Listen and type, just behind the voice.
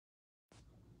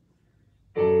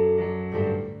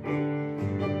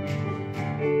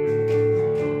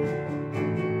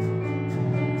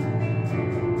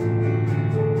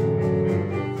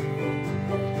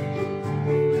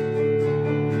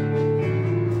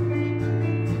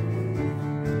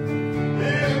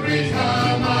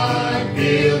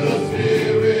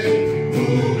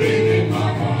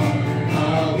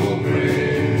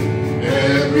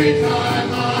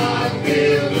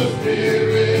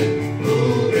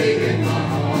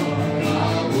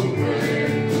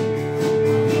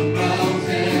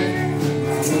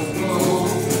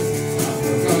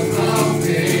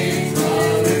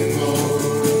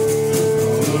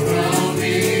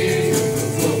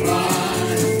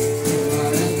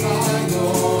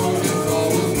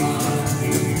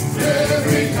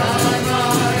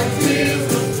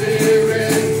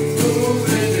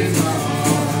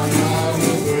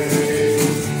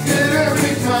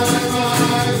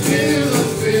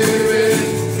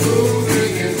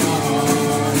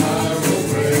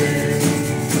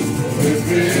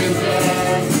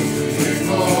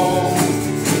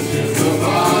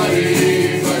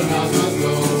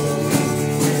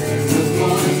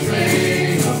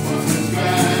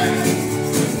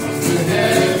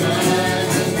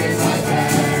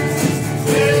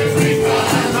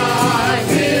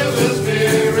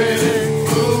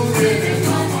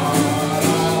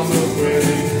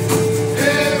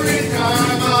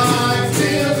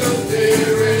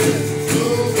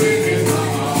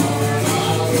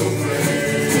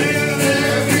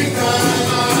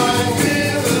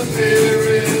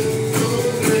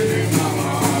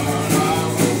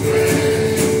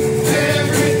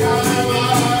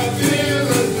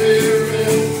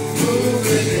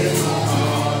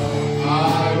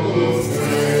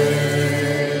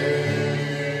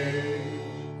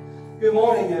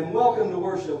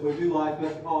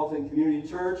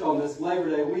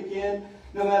weekend.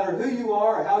 No matter who you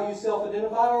are or how you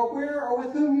self-identify or where or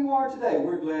with whom you are today,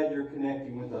 we're glad you're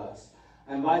connecting with us.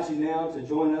 I invite you now to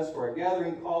join us for our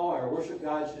gathering call. Our worship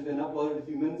guide should have been uploaded a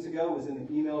few minutes ago. It was in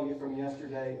the email from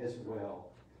yesterday as well.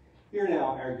 Here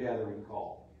now, our gathering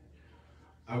call.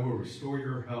 I will restore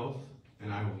your health,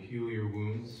 and I will heal your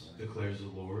wounds, declares the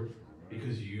Lord,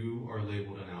 because you are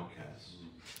labeled an outcast.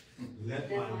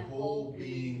 Let my whole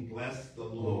being bless the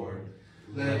Lord.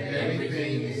 Let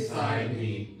everything inside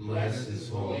me bless his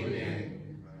holy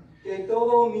name. Que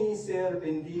todo mi ser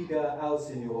bendiga al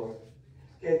Señor.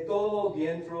 Que todo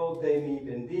dentro de mí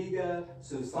bendiga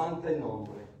su santo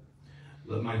nombre.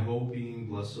 Let my whole being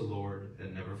bless the Lord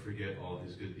and never forget all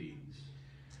his good deeds.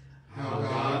 How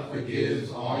God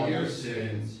forgives all your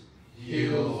sins,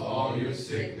 heals all your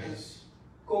sickness.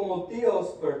 Como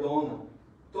Dios perdona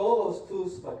todos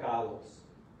tus pecados,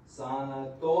 sana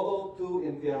todo tu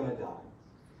enfermedad.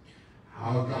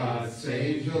 How God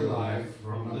saves your life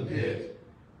from the pit,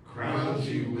 crowns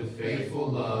you with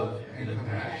faithful love and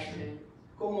compassion.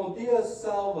 Como Dios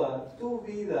salva tu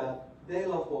vida de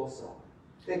la fosa,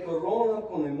 te corona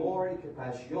con amor y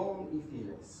compasión y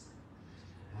files.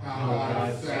 How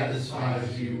God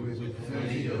satisfies you with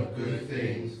plenty of good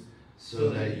things, so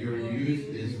that your youth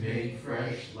is made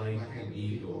fresh like an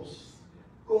eagle's.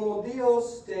 Como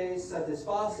Dios te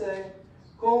satisface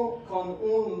con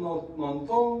un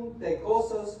montón de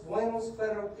cosas buenas,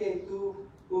 pero que tu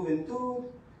juventud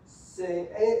se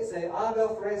haga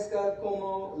fresca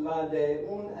como la de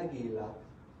un águila.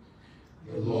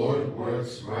 The Lord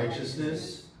works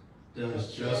righteousness,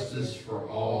 does justice for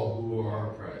all who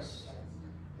are oppressed.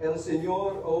 El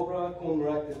Señor obra con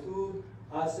rectitud,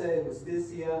 hace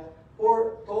justicia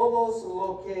por todos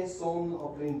los que son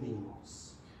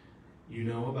oprimidos. You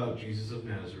know about Jesus of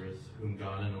Nazareth, whom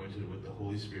God anointed with the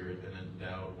Holy Spirit and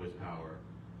endowed with power.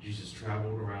 Jesus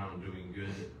traveled around doing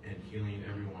good and healing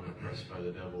everyone oppressed by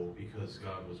the devil, because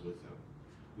God was with him.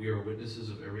 We are witnesses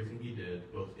of everything he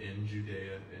did, both in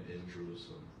Judea and in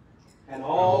Jerusalem. And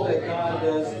all that God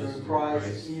does through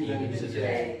Christ even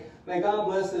today. May God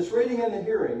bless this reading and the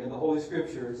hearing of the Holy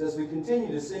Scriptures as we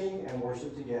continue to sing and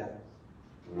worship together.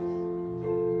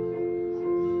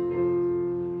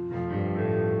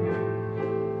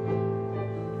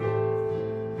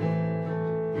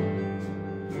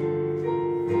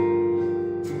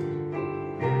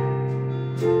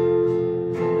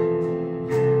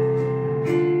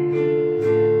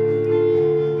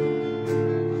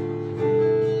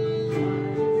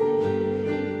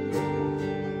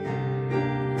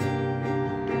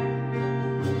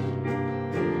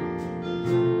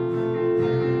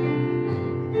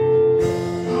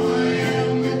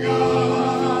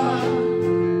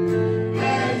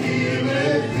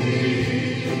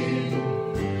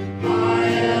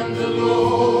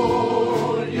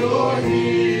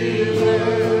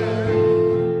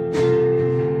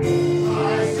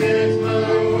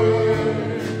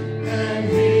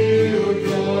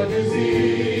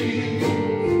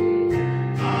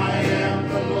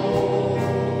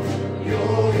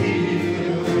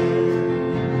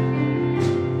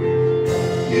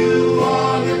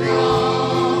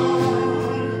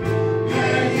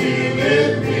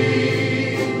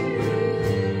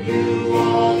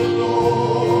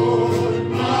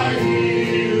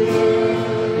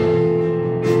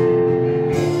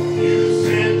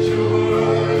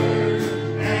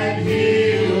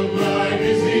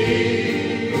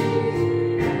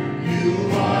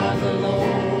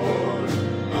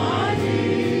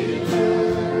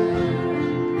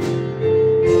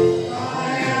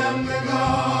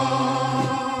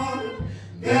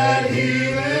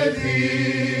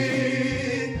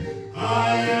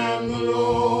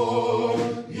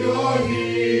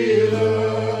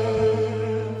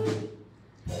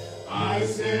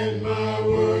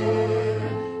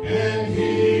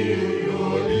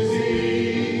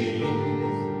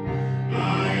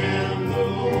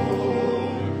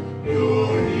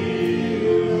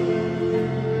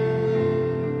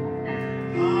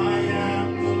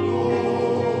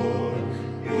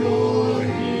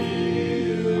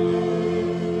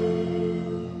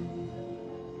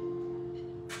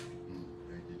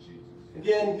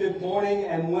 Again, good morning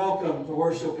and welcome to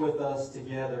worship with us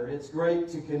together. It's great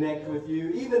to connect with you,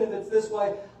 even if it's this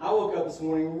way. I woke up this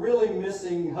morning really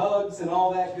missing hugs and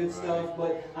all that good stuff,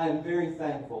 but I am very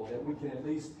thankful that we can at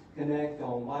least connect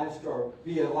on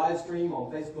via live stream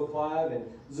on Facebook Live and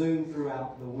Zoom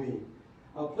throughout the week.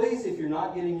 Please, if you're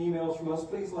not getting emails from us,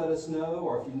 please let us know,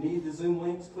 or if you need the Zoom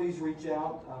links, please reach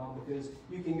out, because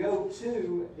you can go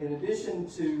to, in addition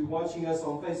to watching us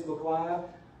on Facebook Live,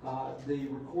 the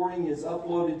recording is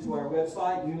uploaded to our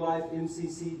website,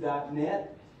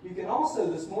 newlifemcc.net, You can also,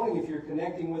 this morning, if you're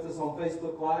connecting with us on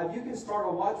Facebook Live, you can start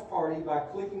a watch party by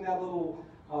clicking that little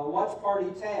watch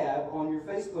party tab on your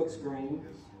Facebook screen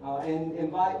and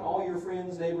invite all your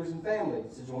friends, neighbors, and family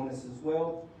to join us as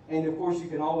well. And of course, you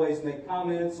can always make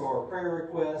comments or prayer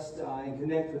requests and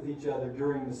connect with each other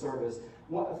during the service.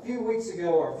 A few weeks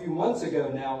ago, or a few months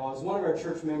ago now, was one of our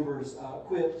church members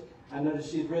quit. I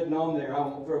noticed she had written on there, I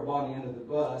won't throw Bonnie under the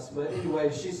bus, but anyway,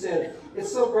 she said,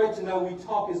 it's so great to know we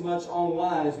talk as much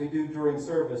online as we do during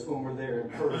service when we're there in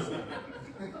person.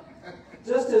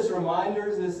 Just as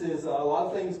reminders, this is a lot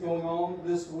of things going on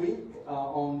this week.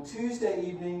 On Tuesday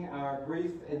evening, our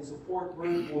grief and support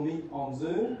group will meet on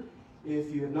Zoom. If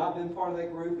you have not been part of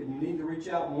that group and you need to reach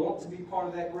out and want to be part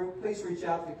of that group, please reach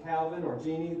out to Calvin or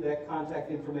Jeannie. That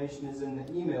contact information is in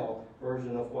the email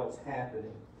version of what's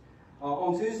happening.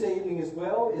 On Tuesday evening as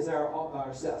well is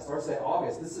August.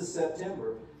 This is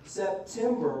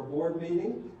September board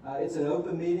meeting. It's an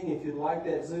open meeting. If you'd like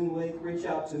that Zoom link, reach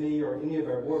out to me or any of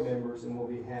our board members and we'll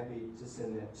be happy to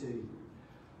send that to you.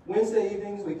 Wednesday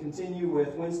evenings, we continue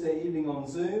with Wednesday evening on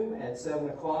Zoom at 7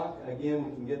 o'clock. Again,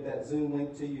 we can get that Zoom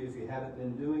link to you if you haven't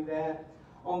been doing that.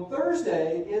 On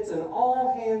Thursday, it's an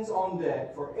all hands on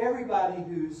deck for everybody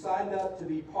who signed up to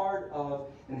be part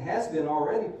of, and has been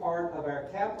already part of, our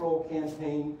capital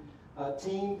campaign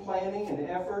team planning and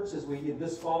efforts. As we get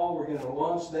this fall, we're going to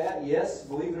launch that. Yes,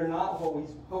 believe it or not, what we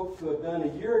hoped to have done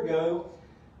a year ago,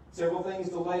 several things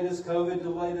delayed us, COVID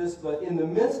delayed us, but in the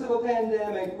midst of a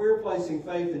pandemic, we're placing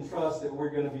faith and trust that we're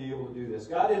going to be able to do this.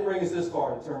 God didn't bring us this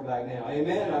far to turn back now.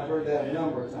 Amen? I've heard that a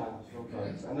number of times from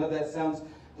folks. I know that sounds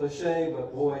cliche,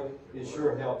 but boy, it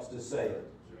sure helps to say it.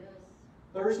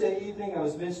 Thursday evening, I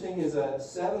was mentioning, is a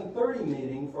 7:30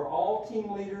 meeting for all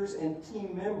team leaders and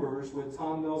team members with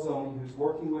Tom Melzoni, who's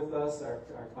working with us, our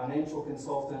financial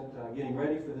consultant, getting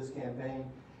ready for this campaign.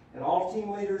 And all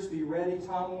team leaders, be ready.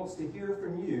 Tom wants to hear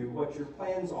from you what your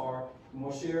plans are, and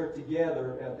we'll share it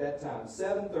together at that time.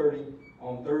 7:30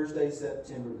 on Thursday,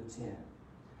 September the 10th.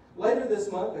 Later this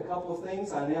month, a couple of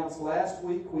things I announced last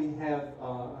week. We have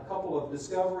a couple of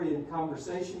discovery and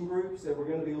conversation groups that we're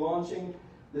going to be launching.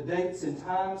 The dates and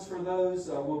times for those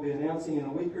we'll be announcing in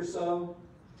a week or so.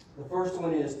 The first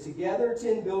one is Together,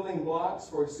 10 Building Blocks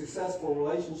for a Successful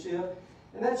Relationship.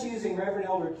 And that's using Reverend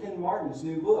Elder Ken Martin's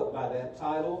new book by that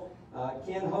title.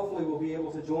 Ken hopefully will be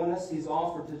able to join us. He's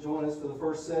offered to join us for the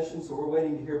first session, so we're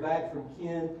waiting to hear back from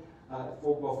Ken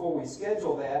before we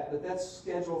schedule that. But that's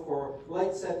scheduled for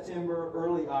late September,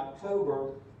 early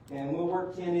October. And we'll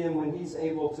work Ken in when he's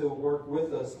able to work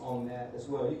with us on that as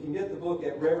well. You can get the book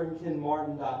at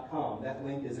reverendkenmartin.com. That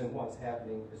link is in what's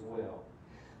happening as well.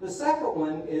 The second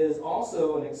one is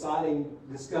also an exciting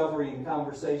discovery and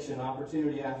conversation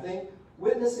opportunity, I think.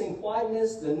 Witnessing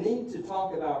Whiteness, the Need to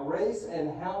Talk About Race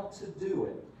and How to Do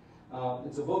It.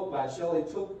 It's a book by Shelley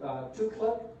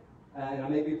Tuklik, and I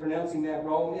may be pronouncing that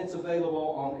wrong. It's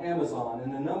available on Amazon,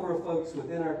 and a number of folks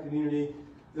within our community,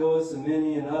 Phyllis and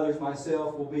Minnie and others,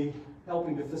 myself, will be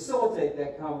helping to facilitate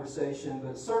that conversation,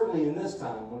 but certainly in this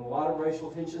time, when a lot of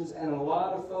racial tensions and a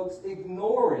lot of folks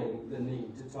ignoring the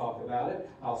need to talk about it.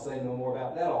 I'll say no more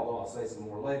about that, although I'll say some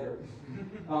more later.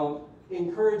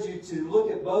 Encourage you to look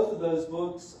at both of those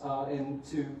books and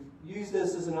to use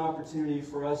this as an opportunity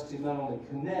for us to not only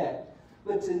connect,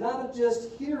 but to not just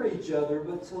hear each other,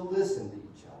 but to listen to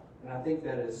each other. And I think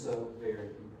that is so very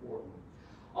important.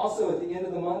 Also, at the end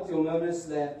of the month, you'll notice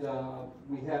that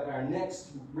we have our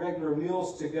next regular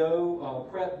Meals to Go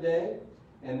prep day,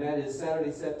 and that is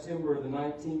Saturday, September the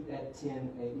 19th at 10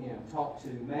 a.m. Talk to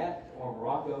Matt or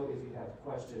Morocco if you have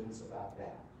questions about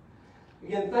that.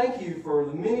 Again, thank you for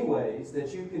the many ways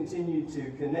that you continue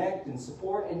to connect and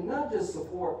support, and not just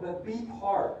support, but be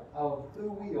part of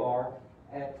who we are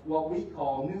at what we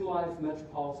call New Life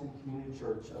Metropolitan Community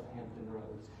Church of Hampton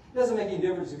Roads. It doesn't make any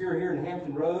difference if you're here in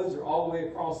Hampton Roads or all the way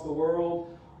across the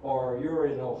world, or you're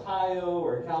in Ohio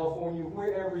or California,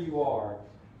 wherever you are.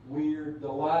 We're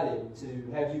delighted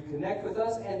to have you connect with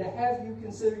us and to have you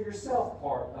consider yourself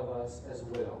part of us as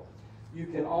well. You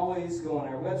can always go on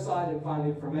our website and find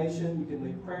information. You can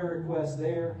leave prayer requests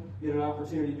there. You get an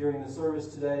opportunity during the service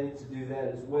today to do that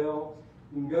as well.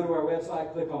 You can go to our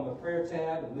website, click on the prayer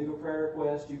tab, and leave a prayer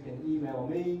request. You can email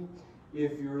me.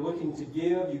 If you're looking to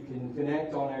give, you can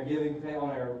connect on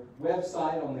our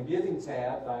website on the Giving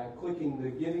tab by clicking the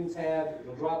Giving tab.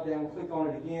 It'll drop down, click on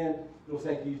it again. It'll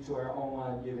take you to our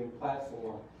online giving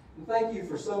platform. And thank you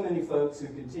for so many folks who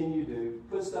continue to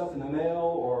put stuff in the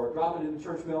mail or drop it in the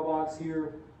church mailbox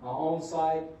here on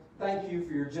site. Thank you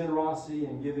for your generosity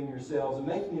in giving yourselves and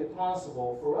making it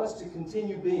possible for us to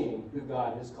continue being who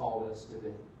God has called us to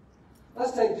be.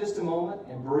 Let's take just a moment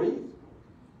and breathe.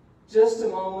 just a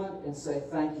moment and say,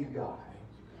 thank you, God.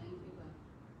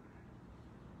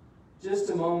 Just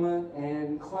a moment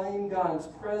and claim God's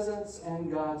presence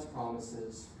and God's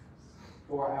promises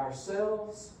for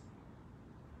ourselves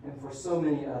and for so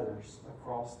many others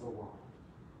across the world.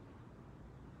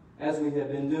 As we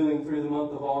have been doing through the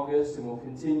month of August and will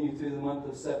continue through the month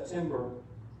of September,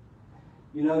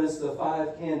 you notice the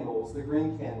 5 candles, the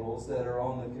green candles that are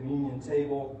on the communion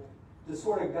table to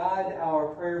sort of guide our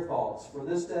prayer thoughts for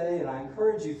this day. And I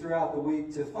encourage you throughout the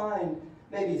week to find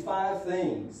maybe 5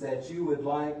 things that you would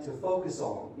like to focus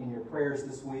on in your prayers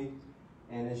this week.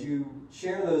 And as you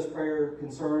share those prayer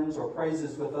concerns or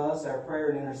praises with us, our prayer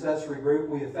and intercessory group,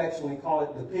 we affectionately call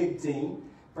it the PIG team,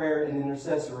 prayer and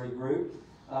intercessory group,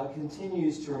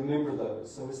 continues to remember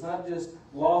those. So it's not just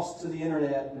lost to the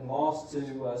internet and lost to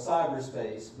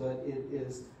cyberspace, but it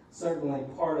is certainly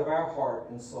part of our heart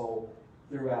and soul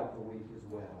throughout the week as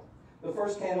well. The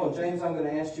first candle, and James, I'm going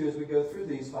to ask you as we go through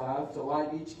these 5 to light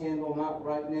each candle, not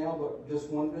right now, but just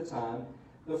one at a time.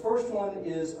 The first one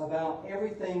is about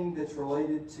everything that's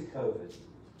related to COVID.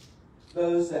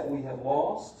 Those that we have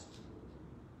lost,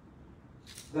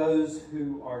 those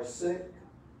who are sick,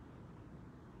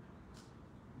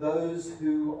 those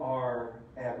who are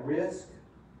at risk.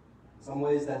 In some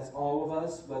ways that's all of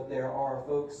us, but there are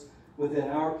folks within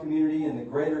our community and the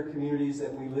greater communities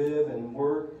that we live and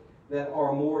work that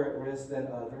are more at risk than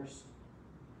others.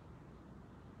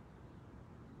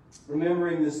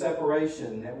 Remembering the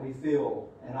separation that we feel,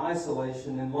 and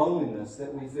isolation and loneliness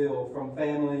that we feel from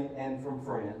family and from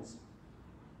friends.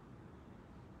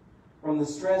 From the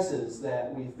stresses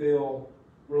that we feel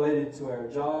related to our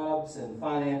jobs and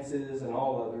finances and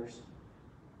all others.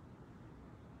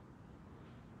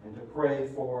 And to pray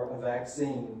for a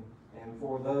vaccine and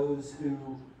for those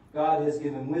who God has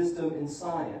given wisdom and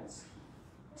science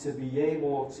to be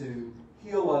able to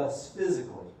heal us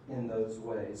physically in those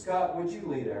ways. Scott, would you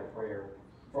lead our prayer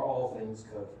for all things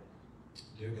COVID?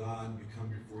 Dear God, we come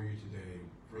before you today,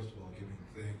 first of all, giving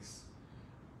thanks.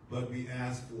 But we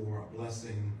ask for a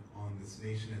blessing on this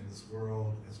nation and this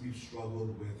world as we've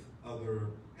struggled with other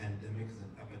pandemics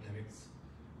and epidemics,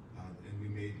 and we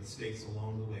made mistakes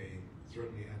along the way,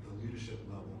 certainly at the leadership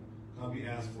level. God, we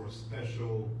ask for a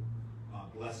special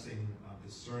blessing of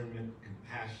discernment,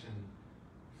 compassion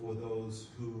for those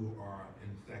who are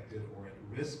infected or at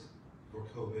risk for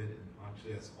COVID, and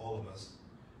actually that's all of us,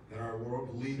 that our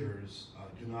world leaders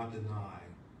do not deny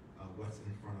what's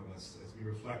in front of us. As we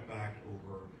reflect back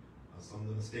over some of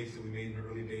the mistakes that we made in the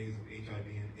early days of HIV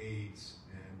and AIDS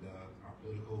and our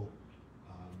political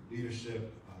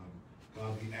leadership,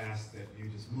 God, we ask that you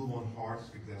just move on hearts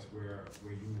because that's where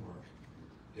you work.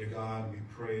 Dear God, we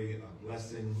pray a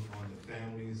blessing on the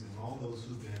families and all those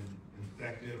who've been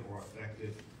infected or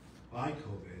affected by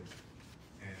COVID,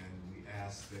 and we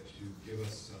ask that you give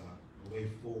us a way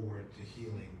forward to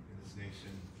healing in this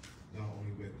nation, not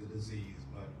only with the disease,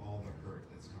 but all the hurt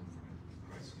that's come from it.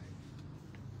 In Christ's name.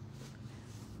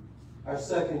 Our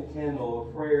second candle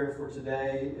of prayer for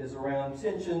today is around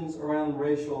tensions around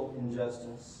racial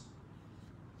injustice.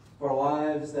 For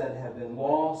lives that have been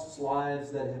lost,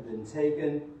 lives that have been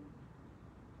taken,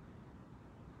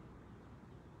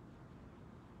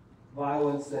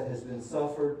 violence that has been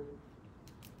suffered,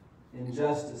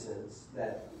 injustices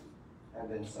that have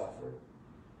been suffered.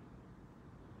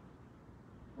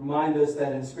 Remind us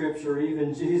that in Scripture,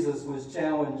 even Jesus was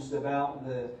challenged about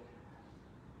the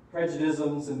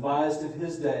prejudices and bias of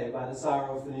his day by the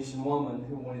Syrophoenician woman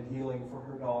who wanted healing for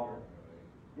her daughter.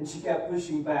 And she kept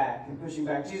pushing back and pushing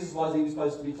back. Jesus wasn't even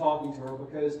supposed to be talking to her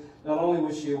because not only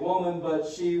was she a woman, but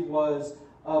she was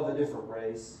of a different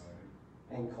race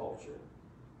and culture.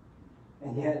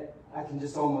 And yet, I can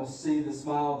just almost see the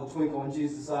smile, the twinkle in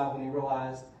Jesus' eye when he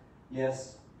realized,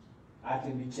 yes, I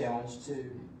can be challenged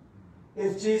too.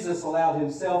 If Jesus allowed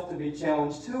himself to be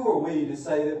challenged, who are we to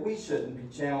say that we shouldn't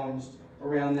be challenged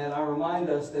around that? I remind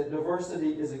us that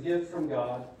diversity is a gift from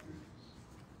God.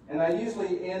 And I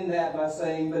usually end that by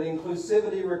saying, but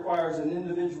inclusivity requires an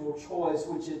individual choice,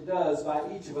 which it does by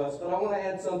each of us. But I want to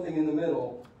add something in the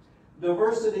middle.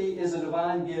 Diversity is a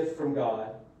divine gift from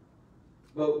God.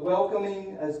 But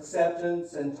welcoming,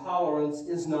 acceptance, and tolerance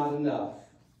is not enough.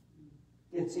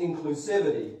 It's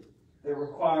inclusivity that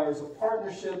requires a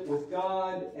partnership with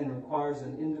God and requires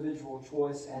an individual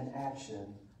choice and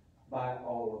action by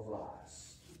all of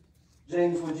us.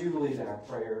 James, would you lead our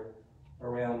prayer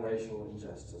around racial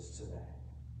injustice today?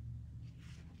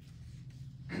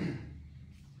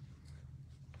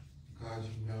 God,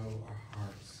 you know our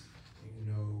hearts.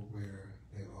 You know where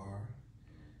they are.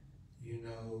 You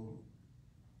know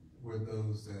where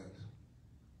those that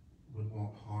would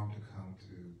want harm to come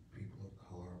to people of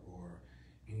color or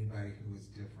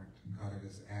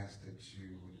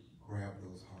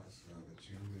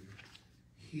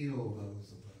heal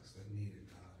those of us that need it,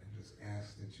 God, and just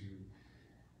ask that you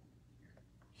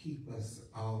keep us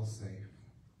all safe.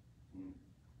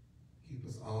 Keep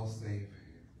us all safe.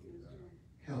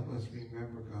 Help us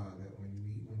remember, God, that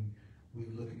when we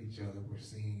look at each other, we're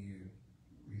seeing you.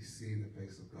 We see the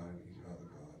face of God in each other,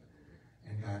 God.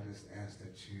 And God, just ask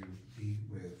that you be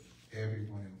with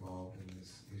everyone involved in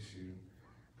this issue.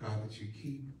 God, that you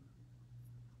keep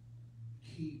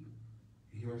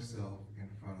yourself in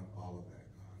front of all of that,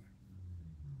 God.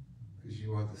 Because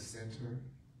you are the center,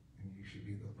 and you should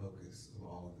be the focus of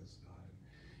all of this, God.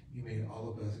 You made all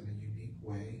of us in a unique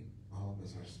way. All of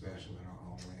us are special in our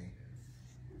own way.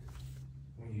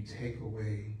 When you take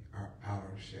away our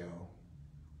outer shell,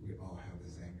 we all have the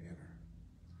same inner.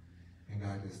 And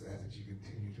God, just ask that you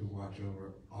continue to watch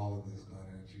over all of this, God,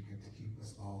 and that you can keep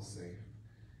us all safe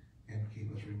and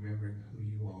keep us remembering who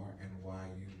you are and why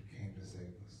you came to save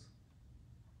us.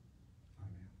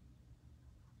 Amen.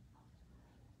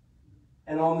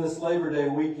 And on this Labor Day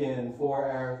weekend, for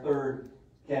our third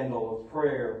candle of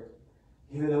prayer,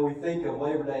 even though we think of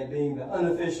Labor Day being the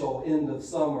unofficial end of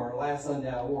summer, last Sunday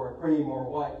I wore a cream or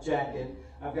white jacket.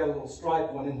 I've got a little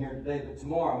striped one in here today, but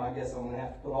tomorrow I guess I'm going to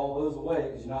have to put all those away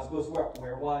because you're not supposed to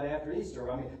wear white after Easter.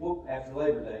 After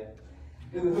Labor Day.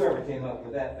 Whoever came up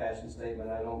with that fashion statement,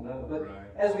 I don't know. But right.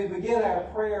 As we begin our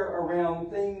prayer around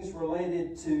things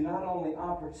related to not only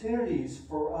opportunities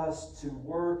for us to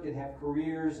work and have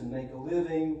careers and make a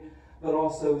living, but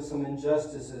also some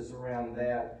injustices around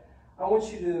that, I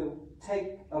want you to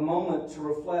take a moment to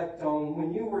reflect on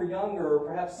when you were younger, or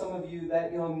perhaps some of you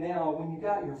that young now, when you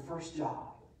got your first job.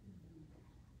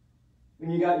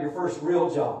 When you got your first real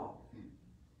job.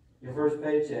 Your first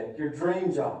paycheck. Your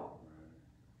dream job.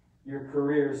 Your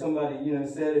career. Somebody,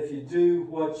 said if you do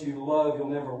what you love, you'll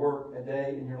never work a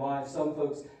day in your life. Some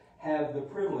folks have the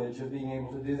privilege of being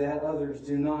able to do that. Others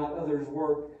do not. Others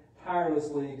work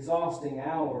tirelessly, exhausting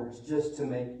hours just to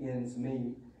make ends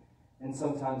meet. And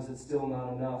sometimes it's still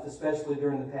not enough. Especially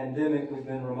during the pandemic, we've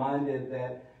been reminded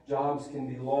that jobs can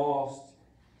be lost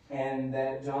and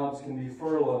that jobs can be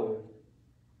furloughed.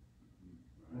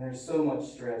 And there's so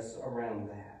much stress around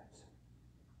that.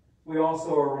 We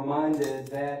also are reminded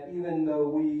that even though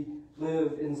we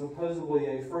live in supposedly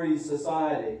a free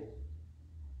society,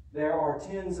 there are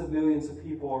tens of millions of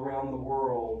people around the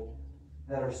world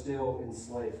that are still in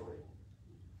slavery.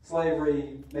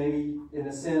 Slavery, maybe in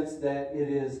a sense that it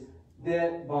is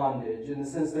debt bondage, in the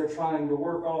sense they're trying to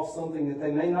work off something that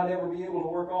they may not ever be able to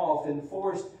work off, in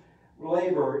forced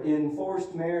labor, in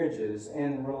forced marriages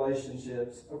and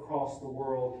relationships across the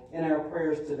world. In our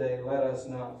prayers today, let us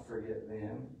not forget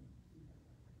them.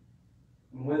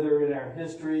 And whether in our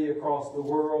history across the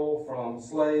world, from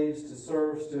slaves to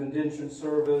serfs to indentured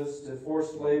service to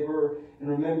forced labor, and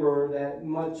remember that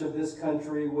much of this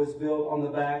country was built on the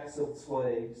backs of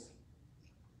slaves,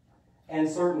 and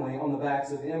certainly on the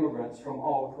backs of immigrants from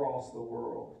all across the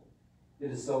world. It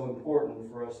is so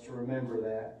important for us to remember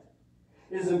that.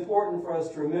 It is important for us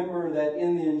to remember that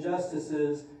in the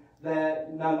injustices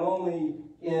that not only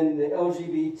in the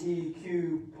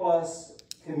LGBTQ plus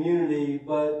community,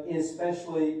 but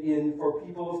especially for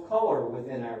people of color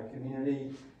within our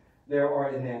community, there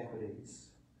are inequities.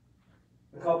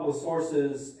 A couple of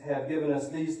sources have given us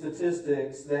these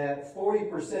statistics that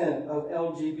 40% of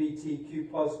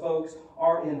LGBTQ plus folks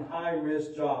are in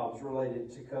high-risk jobs related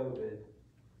to COVID.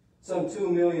 Some 2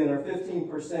 million or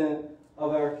 15%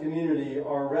 of our community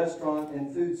are restaurant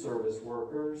and food service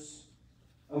workers.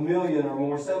 1 million or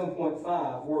more,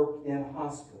 7.5, work in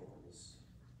hospitals.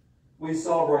 We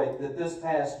celebrate that this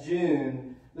past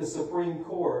June, the Supreme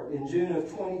Court in June of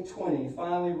 2020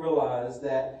 finally realized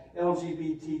that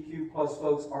LGBTQ plus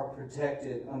folks are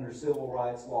protected under civil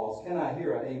rights laws. Can I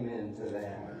hear an amen to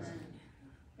that?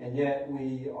 And yet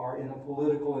we are in a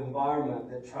political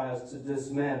environment that tries to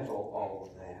dismantle all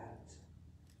of that.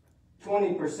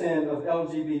 20% of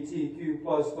LGBTQ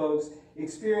plus folks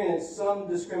experience some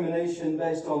discrimination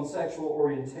based on sexual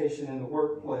orientation in the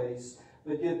workplace.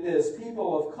 But get this,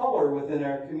 people of color within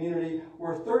our community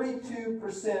were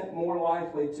 32% more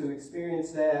likely to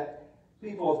experience that,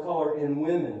 people of color and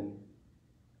women,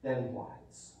 than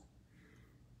whites.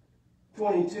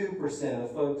 22%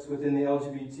 of folks within the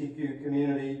LGBTQ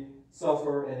community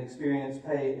suffer and experience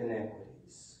pay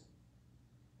inequities.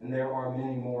 And there are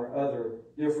many more other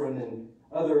different and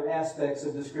other aspects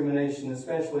of discrimination,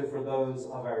 especially for those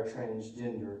of our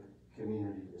transgender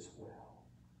community as well.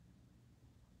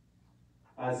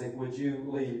 Isaac, would you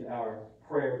lead our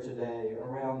prayer today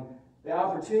around the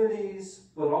opportunities,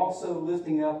 but also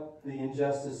lifting up the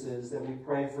injustices that we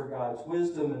pray for God's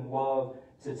wisdom and love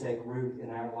to take root in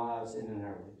our lives and in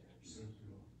our leaders.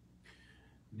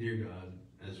 Dear God,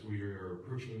 as we are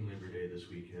approaching Labor Day this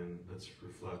weekend, let's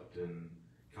reflect and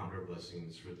count our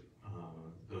blessings for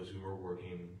those who are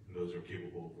working, those who are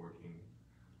capable of working,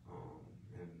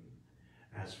 and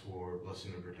ask for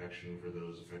blessing and protection for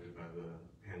those affected by the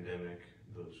pandemic,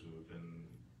 those who have been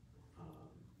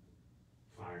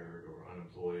fired or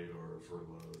unemployed or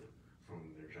furloughed from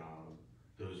their job,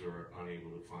 those who are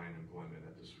unable to find employment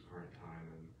at this current time,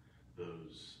 and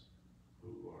those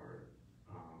who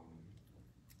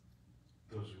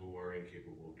are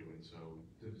incapable of doing so.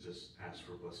 Just ask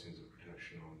for blessings of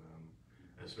protection on them,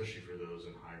 especially for those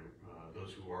in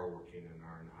those who are working and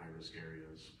are in high-risk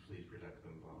areas. Please protect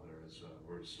them, Father, as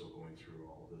we're still going through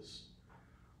all this.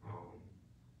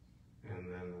 And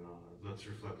then let's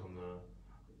reflect on the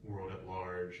world at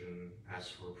large and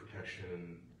ask for protection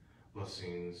and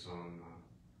blessings on,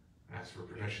 ask for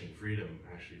protection and freedom,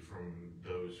 actually, from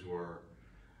those who are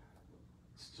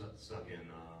stuck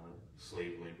in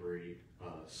slave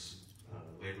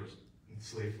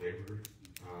labor,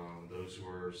 those who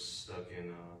are stuck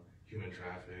in human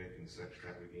traffic and sex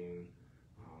trafficking,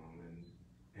 and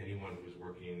anyone whose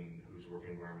work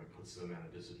environment puts them at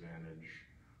a disadvantage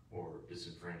or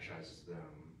disenfranchises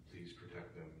them. Please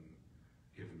protect them and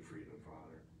give them freedom,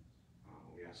 Father.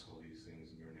 We ask all these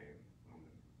things in your name.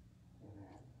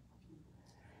 Amen.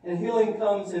 And healing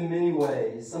comes in many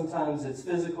ways. Sometimes it's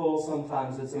physical,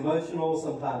 sometimes it's emotional,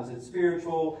 sometimes it's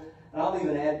spiritual, and I'll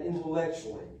even add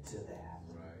intellectually to that.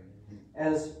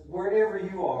 As wherever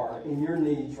you are in your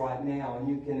needs right now, and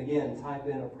you can again type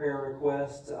in a prayer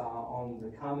request on the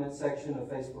comment section of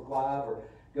Facebook Live, or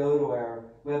go to our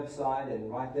website and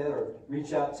write that, or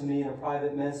reach out to me in a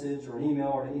private message or an email,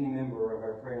 or to any member of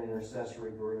our prayer and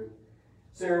intercessory group.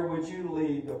 Sarah, would you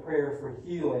lead a prayer for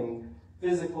healing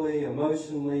physically,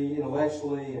 emotionally,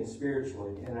 intellectually, and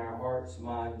spiritually in our hearts,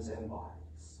 minds, and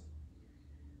bodies?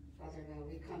 Father God,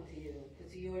 we come to you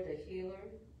because you are the healer,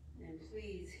 and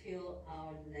please heal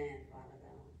our land, Father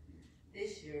God.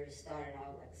 This year started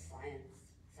out like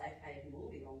sci-fi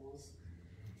movie almost.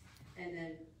 And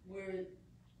then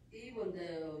even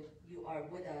though you are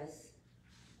with us,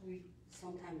 we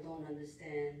sometimes don't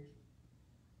understand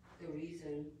the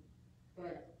reason,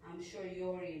 but I'm sure you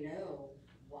already know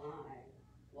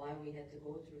why we had to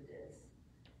go through this.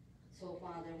 So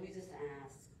Father, we just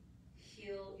ask,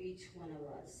 heal each one of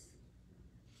us.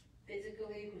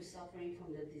 Physically, who's suffering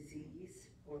from the disease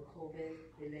or COVID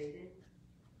related.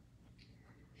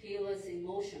 Heal us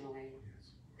emotionally,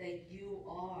 that you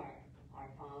are our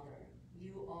Father.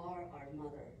 You are our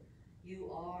mother.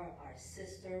 You are our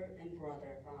sister and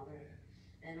brother, Father.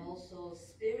 And also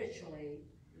spiritually,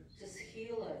 just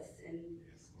heal us and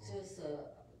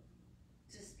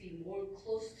just be more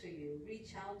close to you,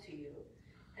 reach out to you,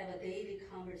 have a daily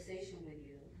conversation with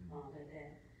you, Father,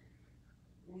 that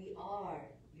we are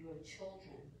your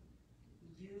children.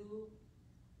 You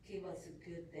give us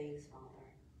good things, Father.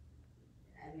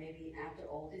 And maybe after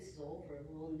all this is over,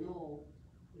 we'll know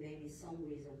maybe some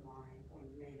reason why, or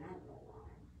may not know why.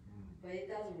 But it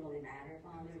doesn't really matter,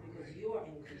 Father, because you are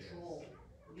in control.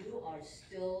 You are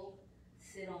still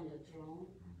sit on the throne.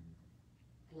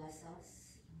 Bless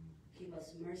us. Give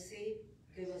us mercy.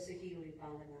 Give us a healing,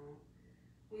 Father God.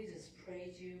 We just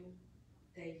praise you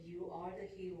that you are the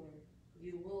healer.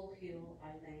 You will heal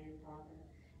our land, Father.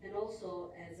 And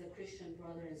also, as a Christian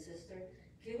brother and sister,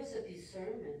 give us a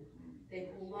discernment that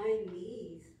who might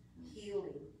needs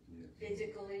healing,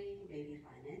 physically, maybe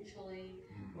financially,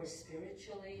 or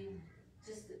spiritually.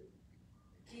 Just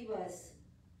give us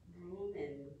room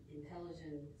and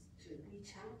intelligence to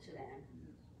reach out to them.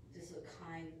 Just a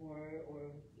kind word,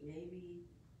 or maybe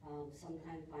some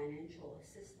kind of financial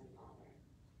assistance, Father.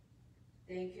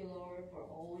 Thank you, Lord, for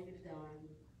all you've done.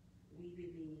 We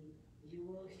believe you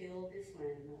will heal this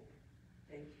land, Lord.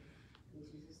 Thank you. In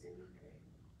Jesus' name we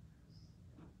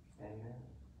pray. Amen.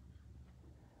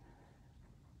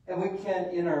 And we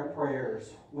can't end our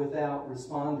prayers without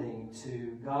responding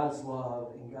to God's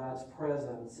love and God's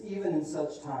presence, even in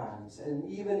such times. And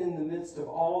even in the midst of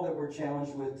all that we're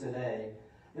challenged with today,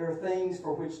 there are things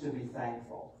for which to be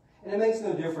thankful. And it makes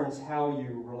no difference how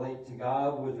you relate to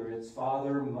God, whether it's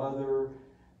father, mother,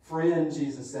 friend.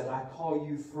 Jesus said, I call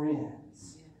you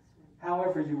friends.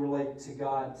 However you relate to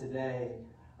God today,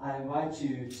 I invite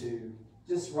you to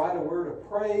just write a word of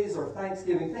praise or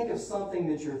thanksgiving. Think of something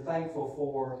that you're thankful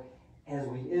for as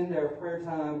we end our prayer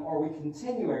time, or we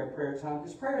continue our prayer time,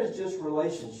 because prayer is just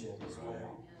relationship as well.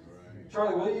 Right.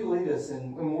 Charlie, will you lead us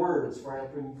in words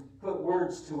put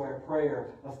words to our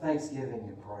prayer of thanksgiving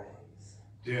and praise?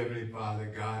 Dear Heavenly Father,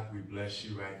 God, we bless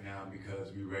you right now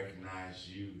because we recognize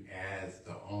you as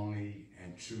the only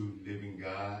and true living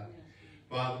God.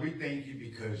 Father, we thank you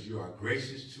because you are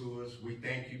gracious to us. We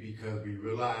thank you because we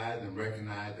realize and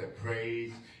recognize that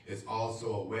praise is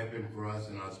also a weapon for us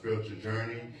in our spiritual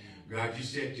journey. God, you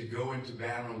said to go into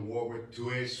battle and war with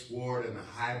two-edged sword and the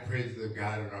high praises of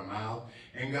God in our mouth.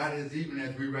 And God, is even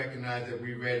as we recognize that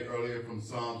we read earlier from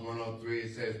Psalms 103,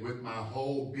 it says, with my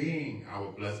whole being I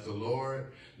will bless the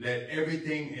Lord. Let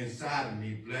everything inside of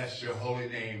me bless your holy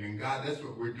name. And God, that's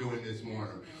what we're doing this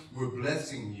morning. We're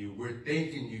blessing you. We're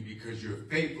thanking you because you're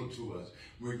faithful to us.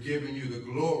 We're giving you the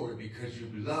glory because you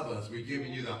love us. We're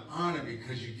giving you the honor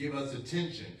because you give us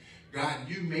attention. God,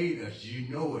 you made us. You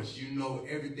know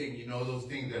everything. You know those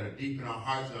things that are deep in our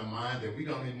hearts and our minds that we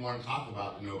don't even want to talk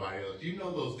about to nobody else. You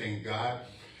know those things, God.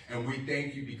 And we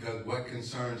thank you because what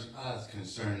concerns us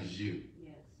concerns you.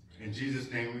 Yes. In Jesus'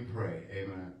 name we pray.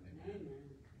 Amen. Amen.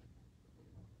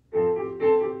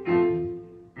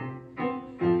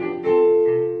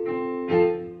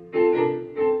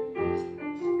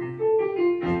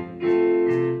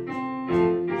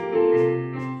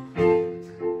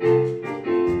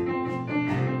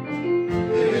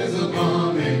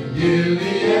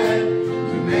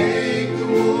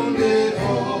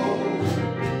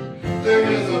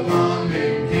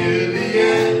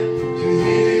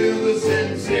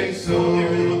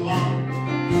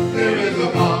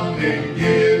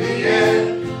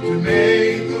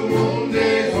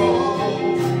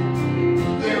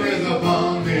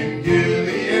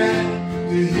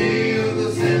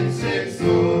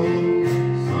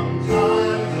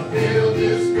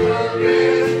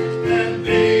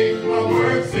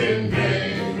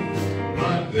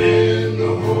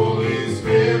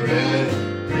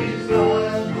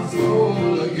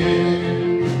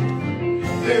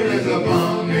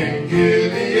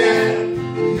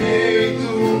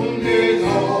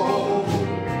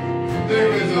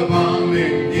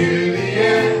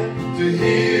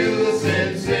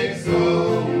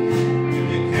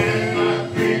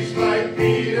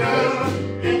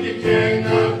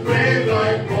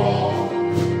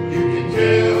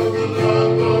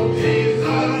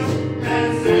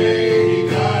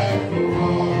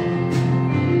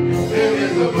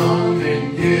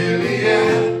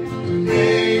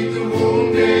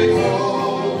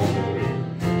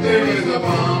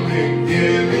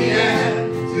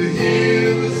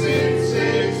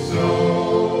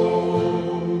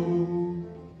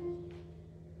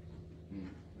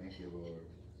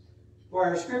 For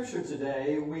our scripture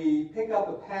today, we pick up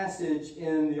a passage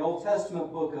in the Old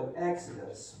Testament book of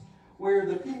Exodus, where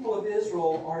the people of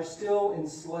Israel are still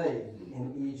enslaved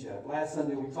in Egypt. Last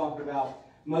Sunday we talked about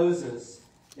Moses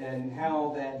and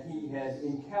how that he had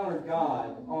encountered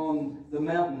God on the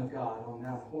mountain of God, on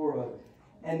Mount Horeb.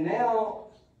 And now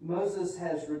Moses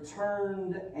has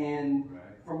returned, and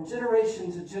from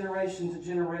generation to generation to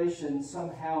generation,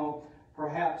 somehow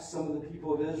perhaps some of the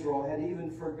people of Israel had even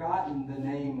forgotten the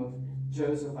name of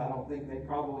Joseph. I don't think they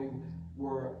probably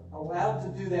were allowed to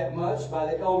do that much by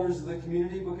the elders of the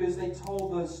community, because they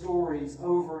told those stories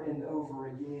over and over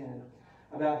again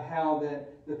about how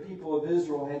that the people of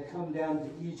Israel had come down to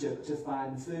Egypt to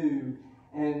find food.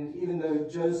 And even though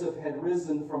Joseph had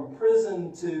risen from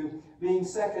prison to being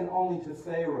second only to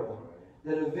Pharaoh,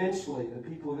 that eventually the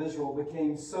people of Israel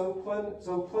became so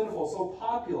plentiful, so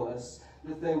populous,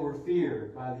 that they were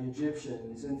feared by the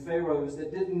Egyptians. And pharaohs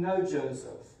that didn't know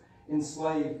Joseph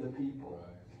enslaved the people.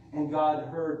 And God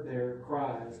heard their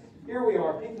cries. Here we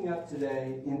are picking up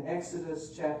today in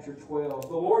Exodus chapter 12.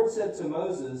 The Lord said to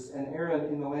Moses and Aaron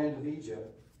in the land of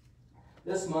Egypt,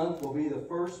 "This month will be the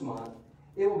first month.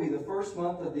 It will be the first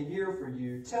month of the year for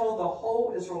you. Tell the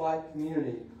whole Israelite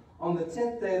community, on the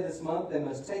 10th day of this month they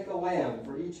must take a lamb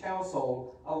for each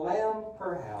household, a lamb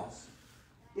per house.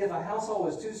 If a household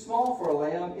is too small for a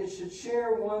lamb, it should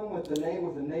share one with the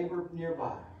neighbor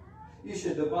nearby. You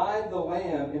should divide the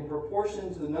lamb in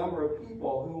proportion to the number of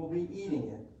people who will be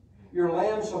eating it. Your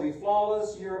lamb shall be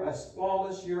flawless, a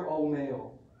flawless year-old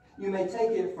male. You may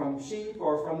take it from sheep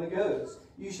or from the goats.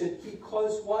 You should keep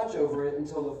close watch over it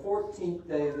until the 14th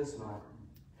day of this month.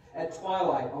 At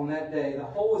twilight on that day, the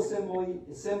whole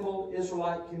assembled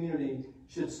Israelite community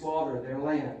should slaughter their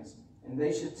lambs. And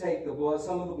they should take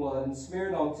some of the blood and smear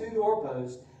it on 2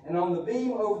 doorposts and on the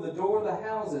beam over the door of the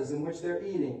houses in which they're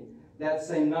eating. That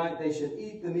same night they should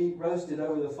eat the meat roasted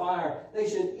over the fire. They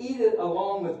should eat it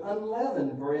along with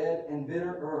unleavened bread and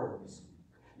bitter herbs.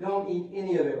 Don't eat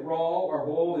any of it raw or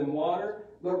boiled in water,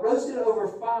 but roast it over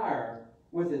fire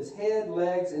with its head,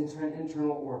 legs, and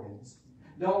internal organs.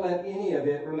 Don't let any of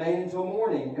it remain until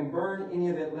morning, and burn any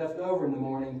of it left over in the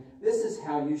morning. This is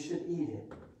how you should eat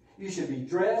it. You should be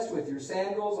dressed with your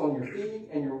sandals on your feet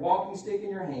and your walking stick in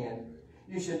your hand.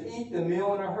 You should eat the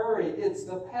meal in a hurry. It's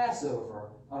the Passover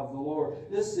of the Lord.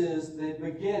 This is the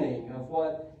beginning of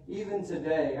what even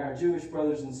today our Jewish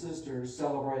brothers and sisters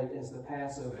celebrate as the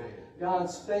Passover.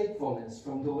 God's faithfulness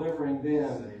from delivering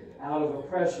them out of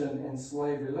oppression and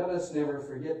slavery. Let us never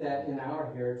forget that in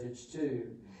our heritage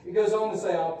too. It goes on to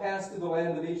say, I'll pass through the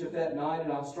land of Egypt that night,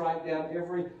 and I'll strike down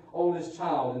every oldest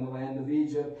child in the land of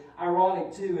Egypt.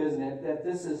 Ironic too, isn't it, that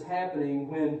this is happening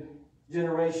when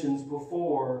generations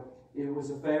before it was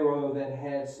a Pharaoh that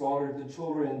had slaughtered the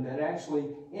children that actually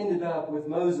ended up with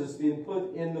Moses being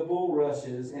put in the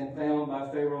bulrushes and found by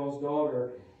Pharaoh's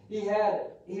daughter.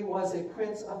 He was a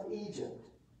prince of Egypt.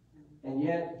 And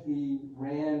yet he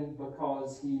ran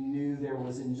because he knew there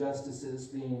was injustices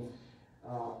being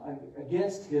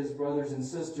against his brothers and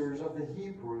sisters of the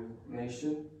Hebrew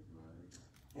nation.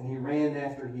 And he ran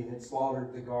after he had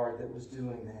slaughtered the guard that was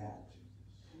doing that.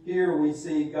 Here we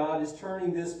see God is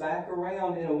turning this back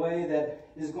around in a way that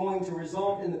is going to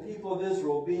result in the people of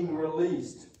Israel being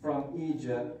released from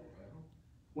Egypt.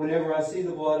 Whenever I see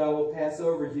the blood, I will pass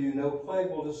over you. No plague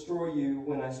will destroy you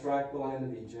when I strike the land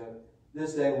of Egypt.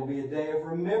 This day will be a day of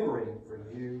remembering for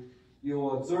you. You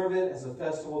will observe it as a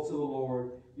festival to the Lord.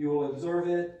 You will observe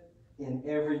it in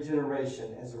every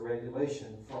generation as a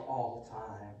regulation for all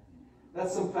time.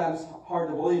 That's sometimes hard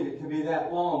to believe it can be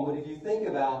that long, but if you think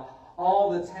about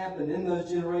all that's happened in those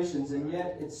generations, and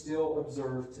yet it's still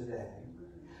observed today.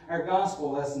 Our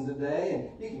gospel lesson today,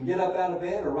 and you can get up out of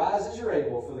bed or rise as you're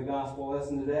able for the gospel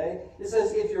lesson today. It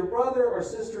says, if your brother or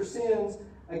sister sins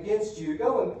against you,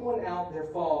 go and point out their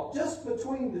fault just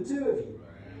between the two of you.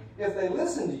 If they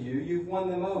listen to you, you've won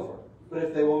them over. But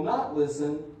if they will not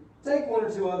listen, take one or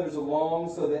two others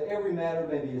along so that every matter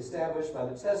may be established by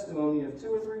the testimony of 2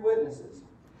 or 3 witnesses.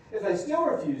 If they still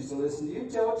refuse to listen to you,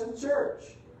 tell it to the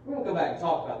church. We're going to go back and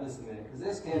talk about this in a minute because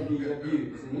this can be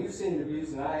abused. And you've seen it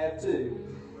abused and I have too.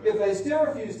 If they still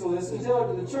refuse to listen, tell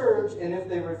it to the church. And if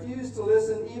they refuse to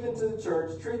listen even to the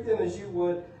church, treat them as you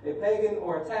would a pagan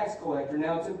or a tax collector.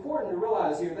 Now it's important to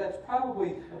realize here that's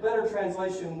probably a better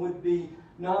translation would be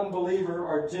non-believer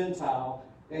or Gentile.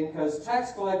 And because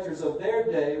tax collectors of their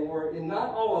day were, and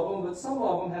not all of them, but some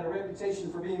of them had a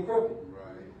reputation for being crooked.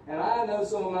 And I know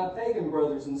some of my pagan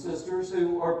brothers and sisters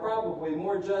who are probably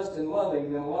more just and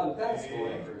loving than a lot of tax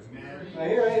collectors. Now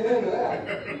hear amen to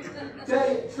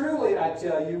that. Truly I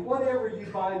tell you, whatever you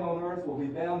bind on earth will be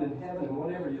bound in heaven, and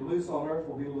whatever you loose on earth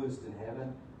will be loosed in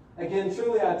heaven. Again,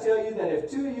 truly I tell you that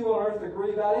if 2 of you on earth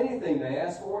agree about anything they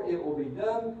ask for, it will be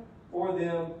done for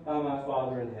them by my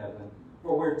Father in heaven.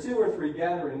 For where 2 or 3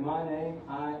 gather in my name,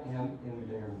 I am in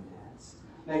their midst.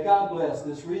 May God bless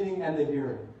this reading and the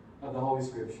hearing of the Holy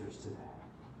Scriptures today.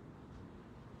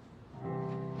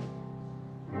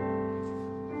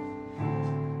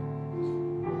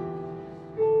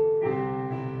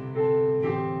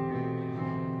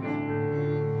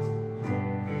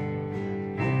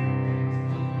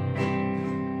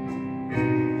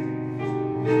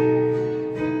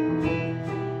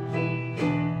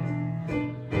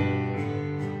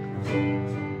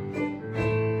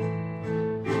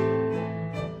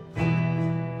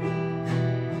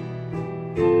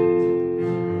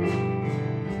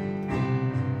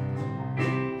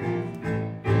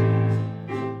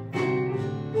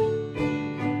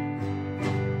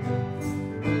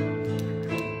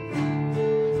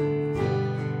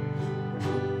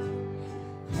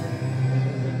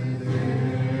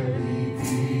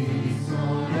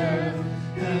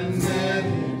 And let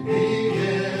it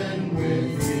begin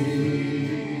with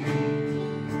me.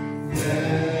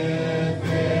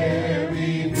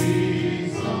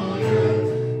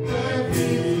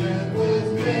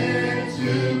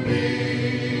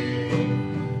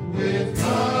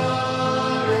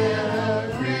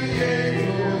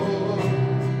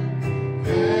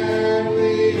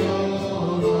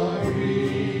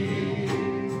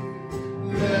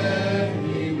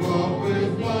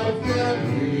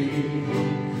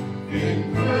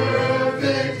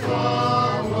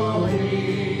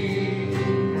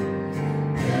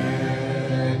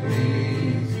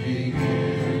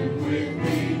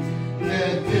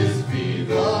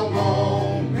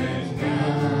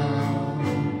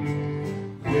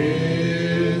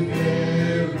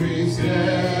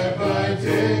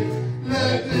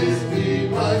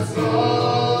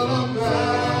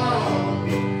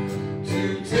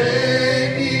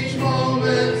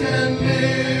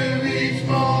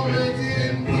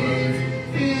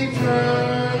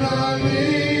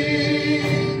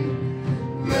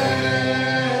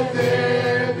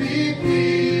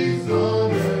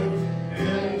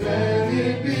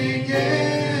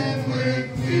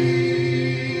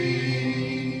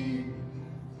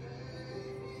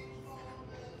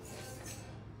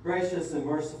 Gracious and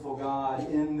merciful God,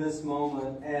 in this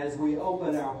moment, as we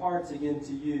open our hearts again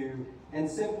to you and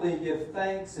simply give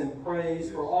thanks and praise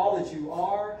for all that you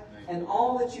are and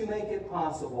all that you make it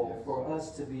possible for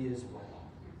us to be as well.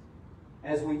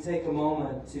 As we take a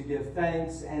moment to give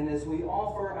thanks and as we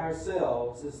offer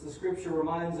ourselves, as the Scripture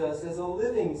reminds us, as a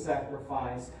living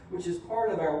sacrifice, which is part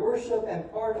of our worship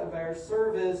and part of our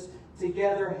service,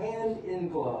 together hand in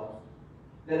glove,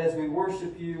 that as we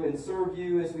worship you and serve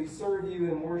you, as we serve you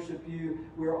and worship you,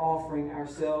 we're offering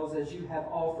ourselves as you have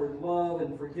offered love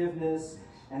and forgiveness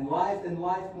and life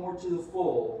more to the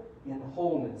full in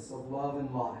wholeness of love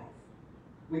and life.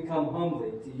 We come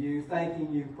humbly to you,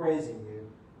 thanking you, praising you,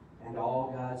 and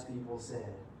all God's people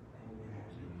said, amen.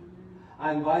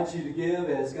 I invite you to give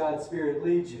as God's Spirit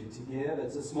leads you to give.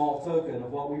 It's a small token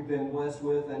of what we've been blessed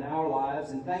with in our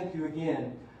lives, and thank you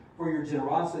again for your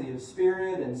generosity of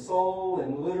spirit and soul,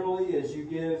 and literally as you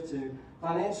give to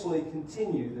financially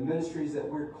continue the ministries that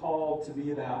we're called to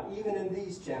be about, even in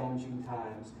these challenging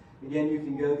times. Again, you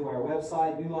can go to our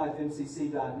website,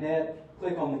 newlifemcc.net,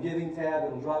 click on the Giving tab,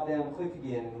 it'll drop down, click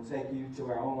again, and it'll take you to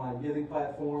our online giving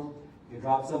platform. You can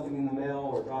drop something in the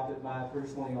mail or drop it by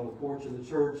personally on the porch of the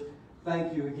church.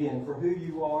 Thank you again for who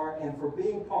you are and for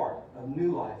being part of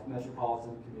New Life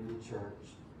Metropolitan Community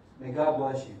Church. May God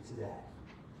bless you today.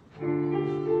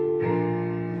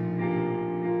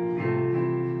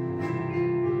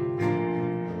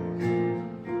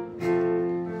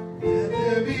 Let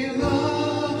there be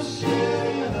love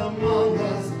shed among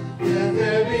us. Let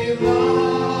there be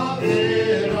love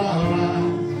in our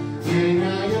lives. May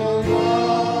now your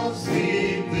love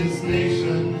sweep this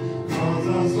nation. Cause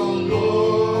us, O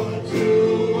Lord,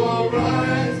 to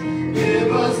arise.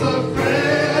 Give us a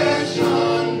fresh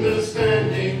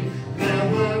understanding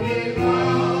that when we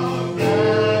love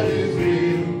that is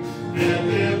real. Let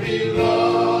there be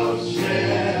love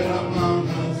shed among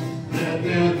us. Let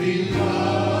there be love.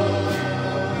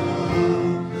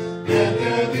 Let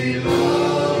there be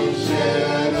love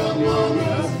shed among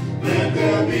us. Let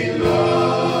there be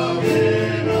love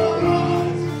in our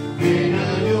lives. May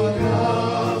now your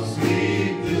love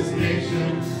sweep this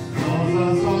nation. Cause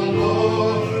us, O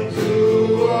Lord, to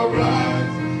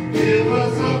arise. Give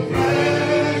us a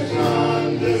fresh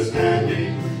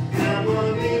understanding that when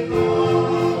we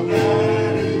love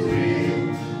that is real.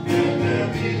 Let there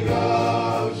be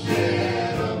love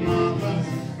shed among us.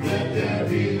 Let there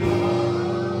be love.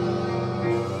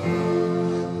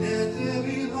 Let there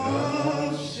be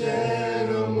love shed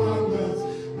among us.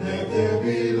 Let there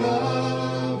be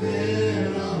love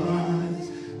in our lives.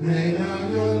 May now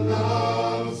your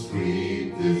love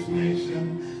sweep this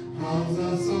nation. Cause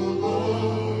us, O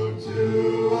Lord,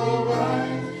 to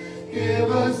arise.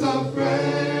 Give us a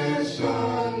fresh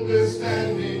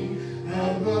understanding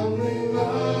of only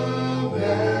love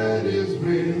that is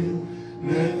real.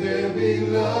 Let there be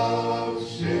love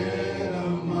shed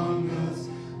among us.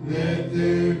 Let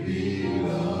there be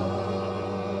love.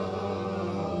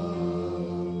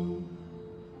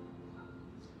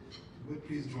 Would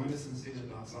please join us in singing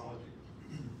the doxology.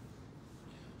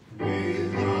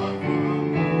 Praise God from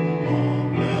whom all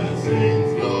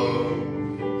blessings flow.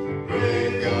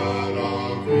 Praise God,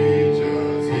 all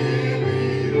creatures here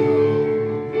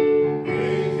below.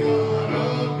 Praise God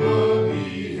above the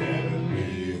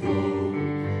heavenly host.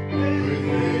 Praise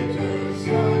nature,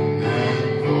 sun,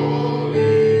 and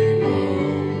Holy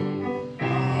Ghost.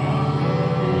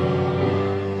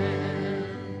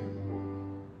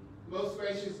 Most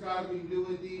gracious God, we do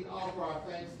indeed offer our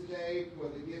thanks today for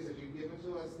the gifts that you've given to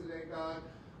us today, God.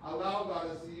 Allow, God,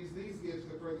 us to use these gifts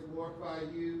to first glorify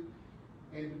you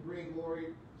and to bring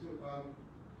glory to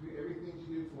everything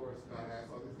you do for us, God. I ask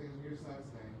all these things in your Son's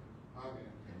name. Amen.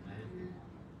 Amen.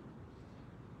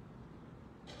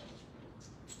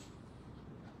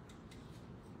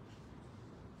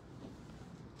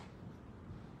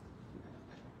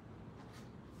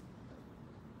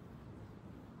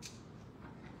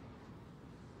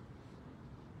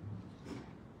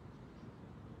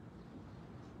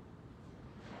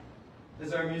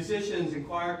 As our musicians and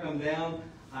choir come down,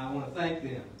 I want to thank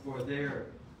them for their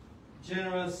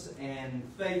generous and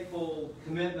faithful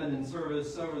commitment and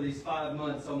service over these 5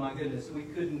 months. Oh my goodness, we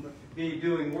couldn't be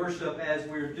doing worship as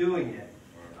we're doing it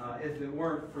if it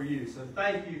weren't for you. So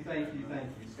thank you,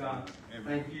 Scott.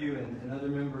 Thank you and other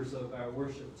members of our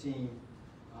worship team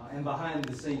and behind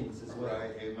the scenes as well.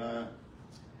 Right, amen.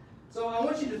 So I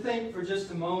want you to think for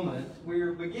just a moment.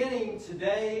 We're beginning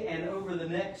today and over the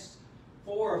next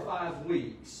 4 or 5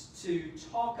 weeks to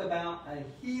talk about a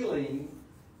healing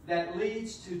that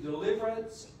leads to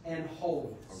deliverance and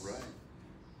wholeness. All right.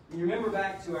 You remember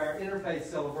back to our interfaith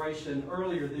celebration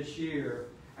earlier this year,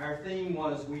 Our theme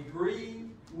was we grieve,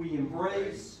 we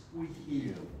embrace, we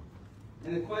heal.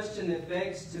 And the question that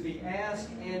begs to be asked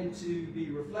and to be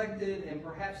reflected and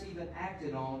perhaps even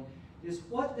acted on is,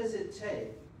 what does it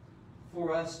take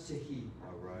for us to heal?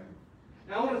 All right.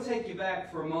 Now I want to take you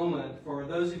back for a moment. For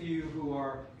those of you who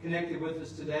are connected with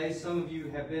us today, some of you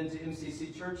have been to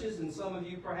MCC churches and some of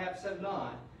you perhaps have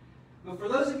not. But for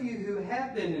those of you who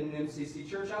have been in an MCC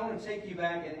church, I want to take you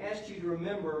back and ask you to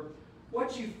remember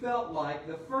what you felt like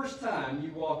the first time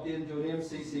you walked into an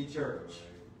MCC church.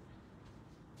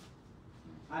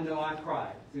 I know I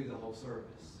cried through the whole service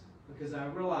because I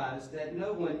realized that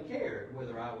no one cared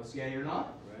whether I was gay or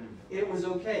not. It was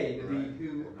okay to be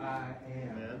who I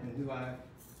am and who I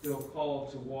feel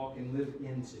called to walk and live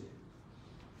into.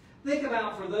 Think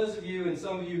about, for those of you and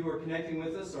some of you who are connecting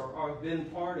with us or have been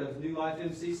part of New Life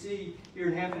MCC here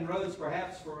in Hampton Roads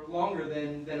perhaps for longer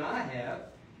than I have.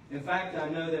 In fact, I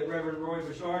know that Reverend Roy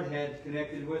Bouchard had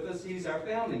connected with us. He's our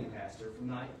founding pastor from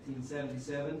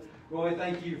 1977. Roy,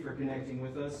 thank you for connecting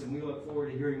with us, and we look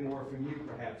forward to hearing more from you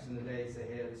perhaps in the days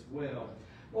ahead as well.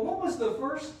 Well, what was the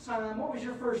first time, what was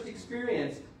your first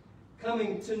experience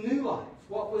coming to New Life?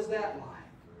 What was that like?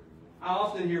 I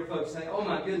often hear folks say, oh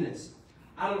my goodness,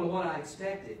 I don't know what I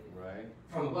expected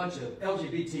from a bunch of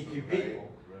LGBTQ people.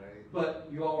 But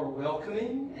you all are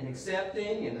welcoming and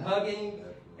accepting and hugging,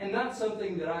 and not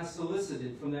something that I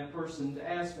solicited from that person to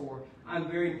ask for. I'm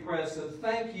very impressed. So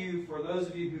thank you for those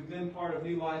of you who've been part of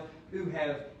New Life, who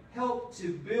have helped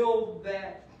to build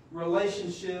that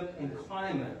relationship and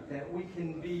climate that we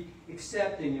can be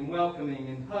accepting and welcoming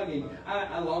and hugging.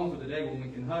 I long for the day when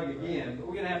we can hug again, but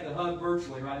we're going to have to hug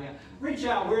virtually right now. Reach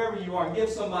out wherever you are and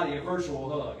give somebody a virtual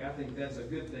hug. I think that's a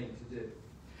good thing to do.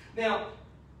 Now,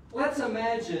 let's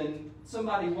imagine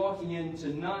somebody walking into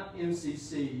not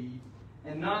MCC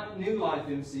and not New Life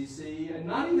MCC and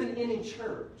not even any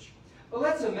church. But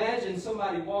let's imagine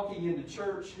somebody walking into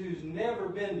church who's never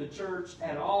been to church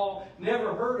at all,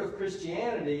 never heard of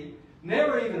Christianity,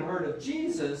 never even heard of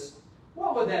Jesus.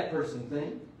 What would that person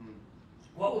think?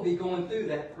 What would be going through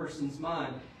that person's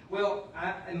mind? Well,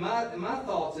 in my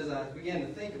thoughts as I began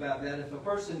to think about that, if a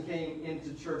person came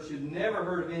into church who'd never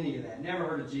heard of any of that, never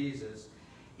heard of Jesus,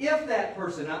 if that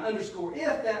person, I underscore,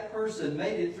 if that person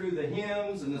made it through the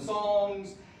hymns and the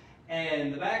songs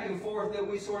and the back and forth that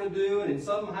we sort of do, and in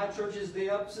some high churches, the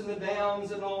ups and the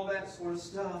downs and all that sort of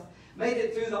stuff, made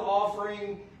it through the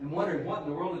offering and wondering what in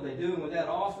the world are they doing with that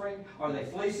offering? Are they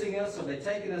fleecing us? Are they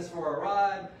taking us for a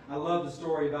ride? I love the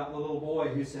story about the little boy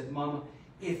who said, Mama,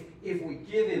 if we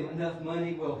give him enough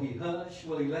money, will he hush?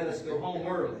 Will he let us go home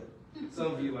early?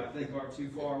 Some of you, I think, are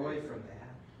too far away from that.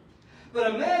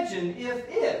 But imagine if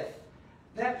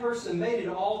that person made it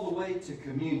all the way to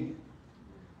communion,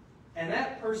 and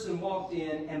that person walked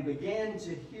in and began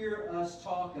to hear us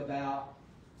talk about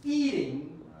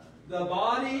eating the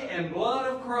body and blood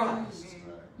of Christ.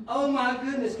 Oh my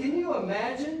goodness, can you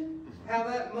imagine how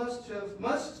that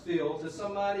must feel to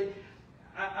somebody?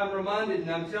 I'm reminded,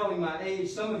 and I'm telling my age,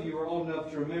 some of you are old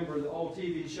enough to remember the old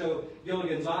TV show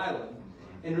Gilligan's Island.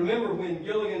 And remember when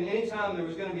Gilligan, anytime there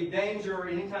was going to be danger, or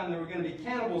anytime there were going to be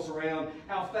cannibals around,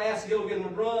 how fast Gilligan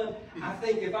would run. I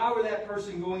think if I were that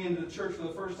person going into the church for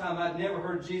the first time, I'd never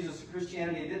heard of Jesus or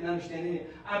Christianity, didn't understand anything,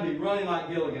 I'd be running like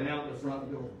Gilligan out the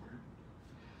front door.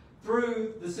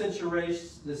 Through the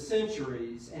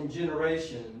centuries and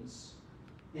generations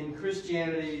in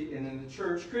Christianity and in the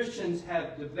church, Christians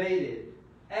have debated,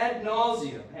 ad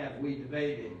nauseum have we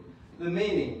debated, the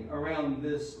meaning around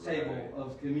this table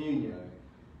of communion.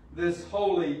 This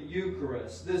holy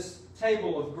Eucharist, this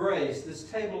table of grace, this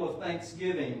table of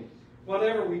thanksgiving,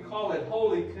 whatever we call it,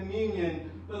 Holy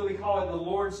Communion, whether we call it the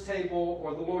Lord's table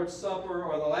or the Lord's Supper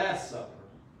or the Last Supper.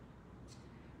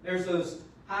 There's those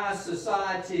high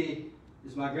society,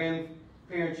 as my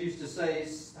grandparents used to say,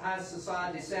 high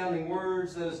society sounding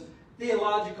words, those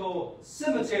theological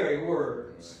cemetery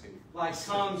words, like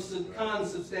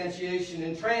consubstantiation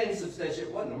and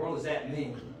transubstantiation. What in the world does that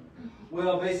mean?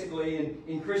 Well, basically,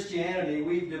 in Christianity,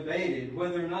 we've debated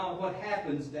whether or not what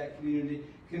happens at that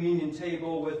communion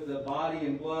table with the body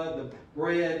and blood, the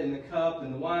bread and the cup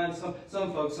and the wine. Some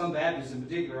folks, some Baptists in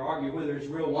particular, argue whether it's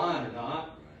real wine or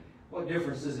not. What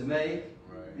difference does it make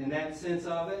in that sense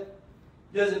of it?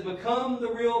 Does it become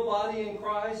the real body in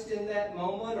Christ in that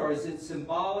moment, or is it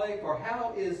symbolic, or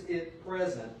how is it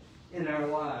present in our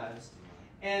lives?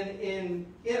 And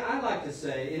I like to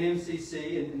say, in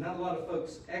MCC, and not a lot of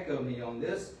folks echo me on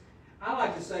this, I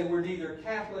like to say we're neither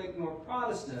Catholic nor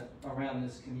Protestant around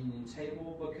this communion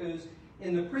table, because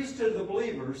in the priesthood of the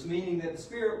believers, meaning that the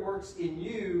Spirit works in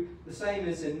you the same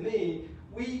as in me,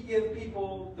 we give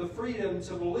people the freedom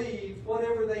to believe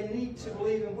whatever they need to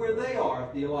believe and where they are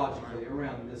theologically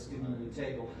around this communion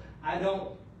table. I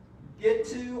don't get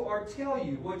to or tell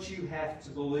you what you have to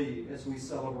believe as we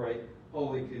celebrate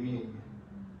Holy Communion.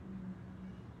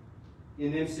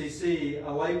 In MCC, a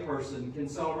layperson can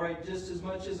celebrate just as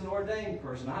much as an ordained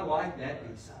person. I like that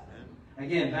piece of it.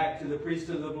 Again, back to the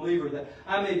priesthood of the believer, that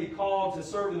I may be called to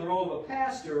serve in the role of a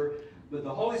pastor, but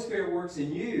the Holy Spirit works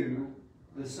in you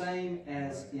the same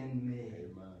as in me.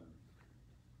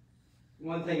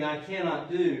 One thing I cannot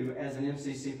do as an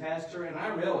MCC pastor, and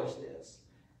I relish this,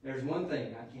 there's one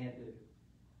thing I can't do.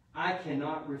 I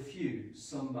cannot refuse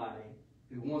somebody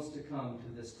who wants to come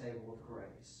to this table of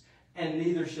grace. And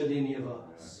neither should any of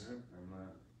us.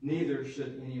 Neither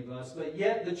should any of us. But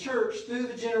yet the church, through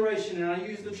the generation, and I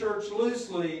use the church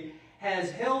loosely,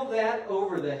 has held that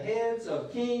over the heads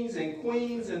of kings and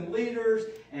queens and leaders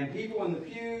and people in the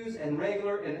pews and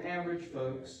regular and average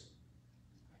folks.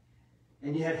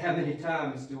 And yet how many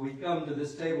times do we come to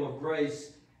this table of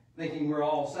grace thinking we're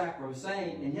all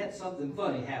sacrosanct, and yet something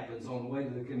funny happens on the way to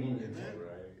the communion table?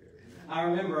 I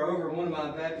remember over in one of my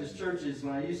Baptist churches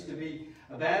when I used to be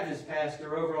a Baptist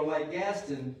pastor over on Lake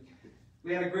Gaston,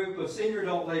 we had a group of senior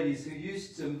adult ladies who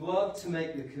used to love to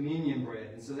make the communion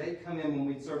bread. And so they'd come in when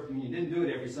we'd serve communion. Didn't do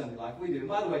it every Sunday like we do. And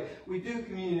by the way, we do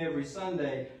communion every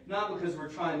Sunday, not because we're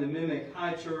trying to mimic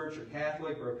high church or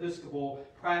Catholic or Episcopal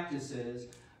practices,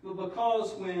 but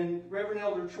because when Reverend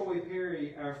Elder Troy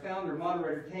Perry, our founder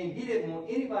moderator, came, he didn't want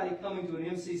anybody coming to an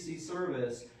MCC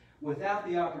service without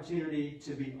the opportunity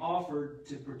to be offered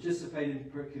to participate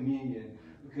in communion.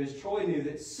 Because Troy knew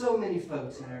that so many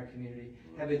folks in our community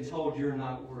have been told you're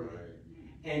not worthy.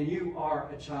 And you are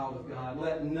a child of God.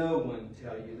 Let no one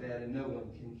tell you that, and no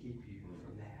one can keep you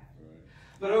from that.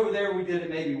 But over there we did it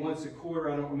maybe once a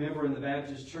quarter, I don't remember, in the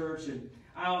Baptist church. And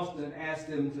I often asked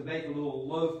them to bake a little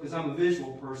loaf, because I'm a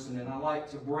visual person and I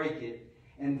like to break it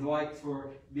and like for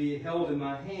be held in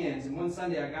my hands. And one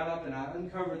Sunday I got up and I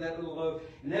uncovered that little loaf,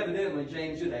 and evidently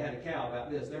James should have had a cow about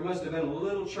this. There must have been a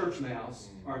little church mouse,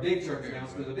 or a big church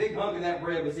mouse, because a big hunk of that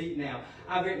bread was eaten out.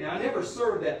 I never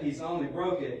served that piece, I only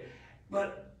broke it.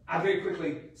 But I very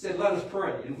quickly said, let us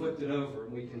pray, and flipped it over,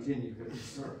 and we continued with the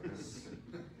service.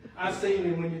 I've seen,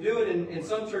 and when you do it in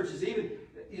some churches, even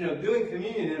doing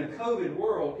communion in a COVID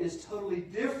world is totally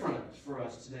different for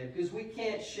us today, because we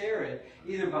can't share it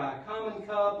either by a common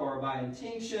cup or by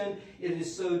intinction. It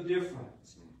is so different.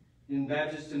 In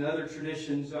Baptist and other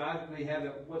traditions, we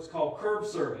have what's called curb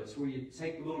service, where you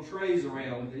take the little trays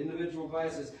around with the individual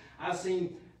glasses. I've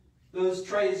seen those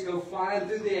trays go flying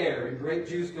through the air and grape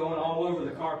juice going all over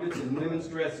the carpets and women's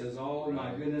dresses. Oh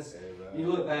my goodness.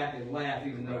 You look back and laugh,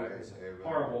 even though it was a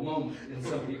horrible moment in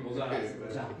some people's eyes at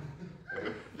the time.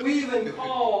 We even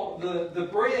call the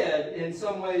bread, in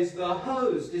some ways, the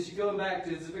host. As you go back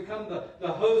to, it's become the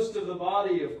host of the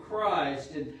body of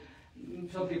Christ. And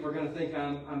some people are going to think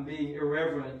I'm being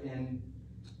irreverent and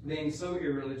being so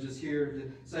irreligious here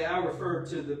to say I refer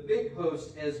to the big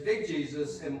host as Big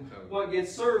Jesus and what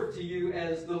gets served to you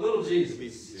as the little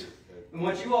Jesus. And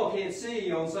what you all can't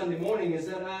see on Sunday morning is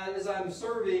that as I'm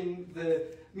serving the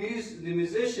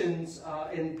musicians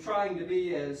and trying to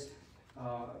be as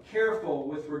careful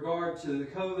with regard to the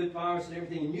COVID virus and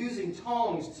everything, and using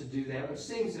tongs to do that, which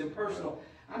seems impersonal,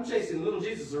 I'm chasing little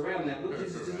Jesus around that. Little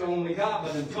Jesus is the only God,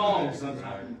 but in tongs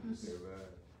sometimes.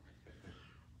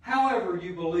 However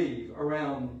you believe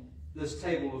around this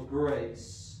table of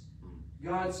grace,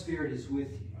 God's Spirit is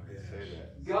with you.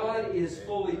 God is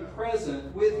fully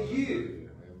present with you.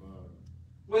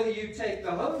 Whether you take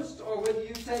the host or whether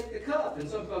you take the cup. And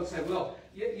some folks say, well,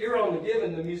 you're only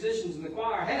giving the musicians in the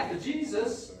choir half of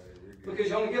Jesus because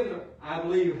you only give them. I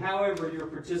believe however you're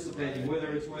participating,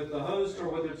 whether it's with the host or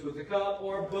whether it's with the cup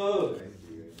or both.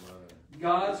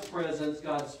 God's presence,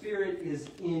 God's Spirit is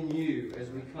in you as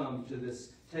we come to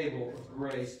this table of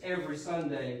grace every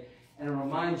Sunday, and I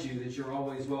remind you that you're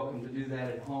always welcome to do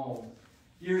that at home.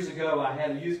 Years ago, I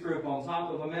had a youth group on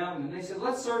top of a mountain, and they said,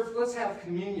 let's have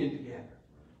communion together.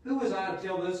 Who was I to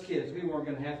tell those kids we weren't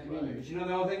going to have communion? But you know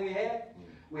the only thing we had?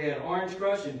 We had orange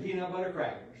crush and peanut butter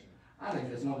crackers. I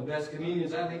think that's one of the best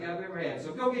communions I think I've ever had.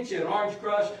 So go get you an orange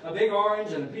crush, a big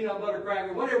orange, and a peanut butter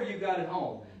cracker, whatever you got at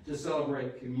home to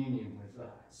celebrate communion with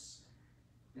us.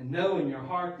 And know in your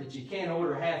heart that you can't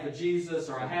order half of Jesus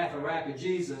or a half a rack of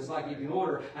Jesus like you can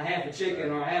order a half a chicken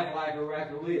or a half a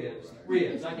rack of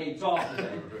ribs. I can't talk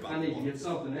today. I need to get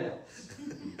something else.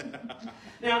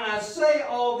 Now, I say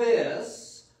all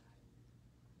this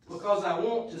because I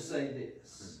want to say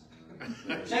this.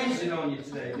 Changed it on you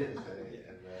today, didn't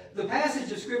it? The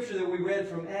passage of Scripture that we read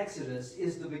from Exodus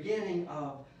is the beginning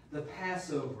of the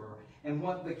Passover. and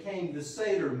what became the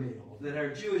Seder meal that our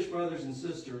Jewish brothers and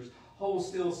sisters hold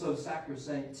still so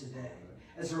sacrosanct today.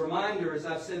 As a reminder, as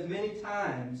I've said many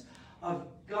times, of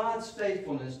God's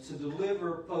faithfulness to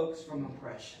deliver folks from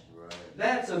oppression. Right.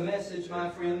 That's a message, my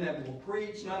friend, that will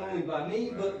preach not only by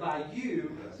me, but by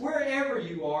you, wherever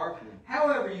you are,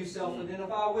 however you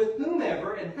self-identify with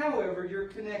whomever, and however you're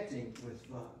connecting with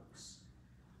folks.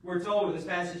 We're told in this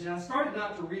passage, and I started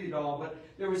not to read it all, but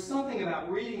there was something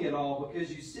about reading it all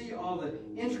because you see all the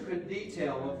intricate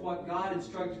detail of what God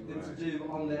instructed them to do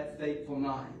on that fateful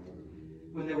night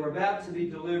when they were about to be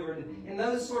delivered. And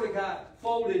those sort of got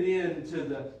folded into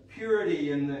the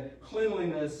purity and the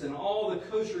cleanliness and all the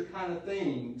kosher kind of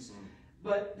things.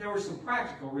 But there were some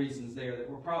practical reasons there that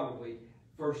were probably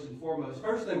first and foremost.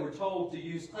 First, they were told to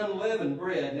use unleavened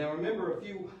bread. Now, remember a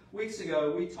few weeks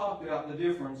ago, we talked about the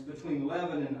difference between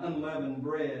leavened and unleavened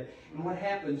bread and what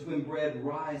happens when bread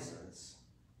rises.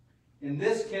 In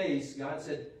this case, God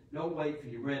said, don't wait for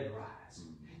your bread to rise.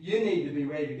 You need to be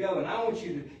ready to go. And I want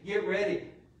you to get ready.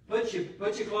 Put your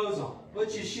clothes on.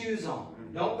 Put your shoes on.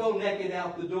 Don't go naked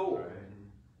out the door.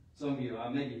 Some of you, I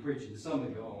may be preaching to some of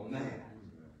you on that.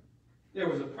 There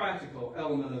was a practical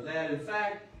element of that. In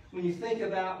fact, when you think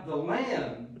about the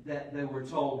lamb that they were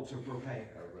told to prepare,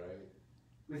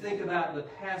 we think about the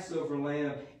Passover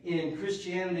lamb. In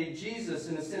Christianity, Jesus,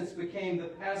 in a sense, became the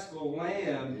Paschal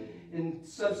lamb. In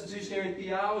substitutionary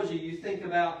theology, you think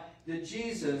about that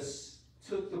Jesus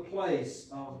took the place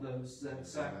of those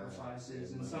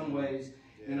sacrifices in some ways.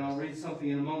 And I'll read something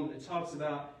in a moment that talks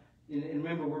about, and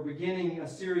remember, we're beginning a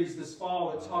series this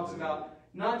fall that talks about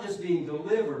not just being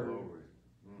delivered,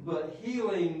 but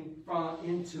healing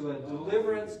into a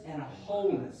deliverance and a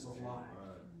wholeness of life.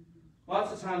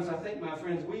 Lots of times I think, my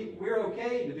friends, we're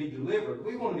okay to be delivered.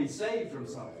 We want to be saved from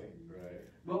something.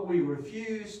 But we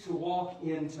refuse to walk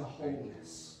into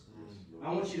wholeness.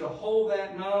 I want you to hold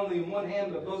that not only in one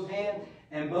hand, but both hands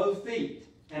and both feet.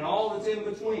 And all that's in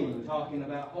between, talking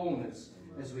about wholeness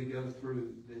as we go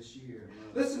through this year.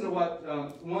 Listen to what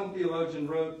one theologian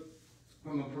wrote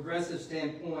from a progressive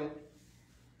standpoint.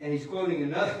 And he's quoting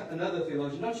another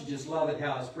theologian. Don't you just love it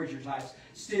how his preacher types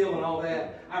steal and all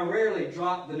that? I rarely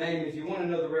drop the name. If you want to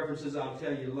know the references, I'll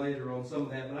tell you later on some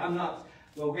of that. But I'm not...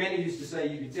 Well, Granny used to say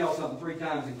you can tell something 3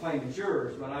 times and claim it's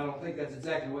yours, but I don't think that's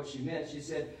exactly what she meant. She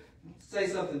said, say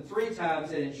something 3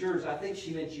 times and it's yours. I think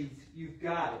she meant you've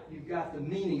got it. You've got the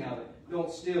meaning of it.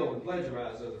 Don't steal and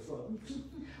plagiarize other folks.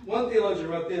 One theologian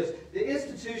wrote this: the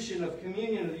institution of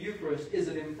communion of the Eucharist is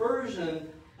an inversion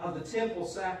of the temple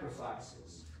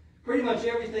sacrifices. Pretty much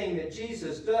everything that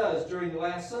Jesus does during the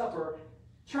Last Supper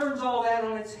turns all that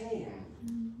on its head.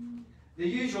 The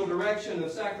usual direction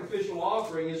of sacrificial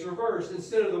offering is reversed.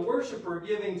 Instead of the worshiper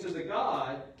giving to the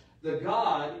God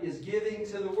is giving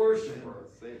to the worshiper.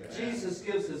 Jesus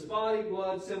gives his body,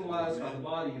 blood, symbolized by the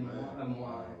body and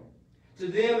wine. To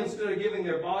them, instead of giving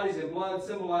their bodies and blood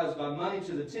symbolized by money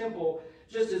to the temple,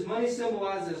 just as money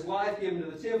symbolizes life given to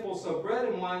the temple, so bread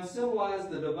and wine symbolize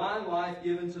the divine life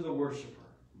given to the worshiper.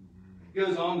 He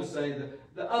goes on to say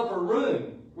that the upper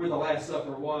room, where the Last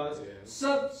Supper was,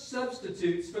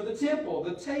 substitutes for the temple,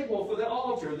 the table for the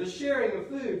altar, the sharing of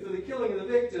food for the killing of the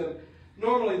victim.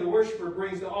 Normally the worshiper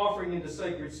brings the offering into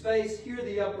sacred space. Here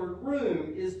the upper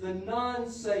room is the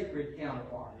non-sacred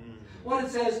counterpart. What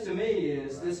it says to me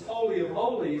is this Holy of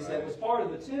Holies that was part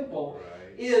of the temple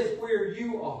is where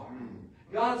you are.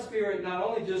 God's Spirit not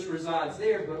only just resides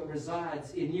there, but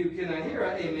resides in you. Can I hear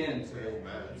an amen to that?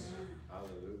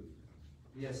 Hallelujah.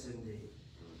 Yes, indeed.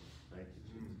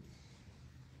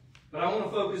 But I want to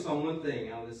focus on one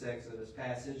thing out of this Exodus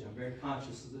passage. I'm very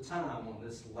conscious of the time on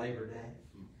this Labor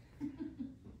Day.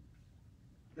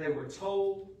 They were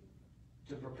told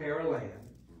to prepare a lamb,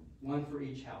 one for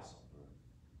each household.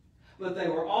 But they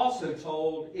were also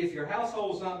told, if your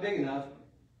household is not big enough,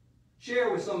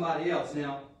 share with somebody else.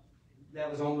 Now, that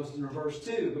was almost in reverse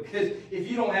too, because if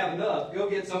you don't have enough, go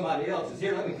get somebody else's.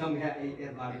 Here, let me come and eat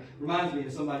everybody. Reminds me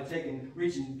of somebody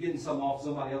reaching, getting something off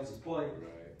somebody else's plate.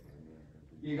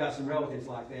 You got some relatives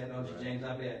like that, don't you, James?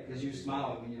 I bet, because you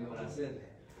smiled when you know when I said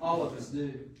that. All of us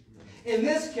do. In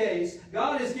this case,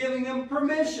 God is giving them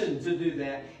permission to do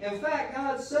that. In fact,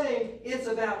 God's saying it's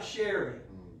about sharing.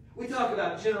 We talk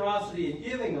about generosity and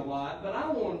giving a lot, but I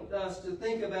want us to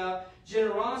think about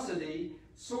generosity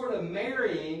sort of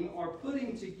marrying or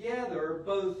putting together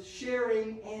both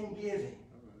sharing and giving.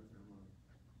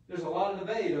 There's a lot of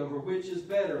debate over which is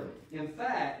better. In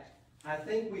fact, I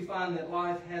think we find that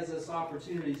life has us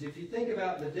opportunities. If you think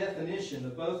about the definition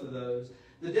of both of those,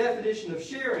 the definition of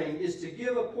sharing is to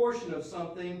give a portion of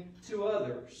something to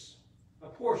others. A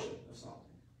portion of something.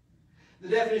 The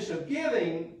definition of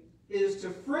giving is to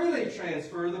freely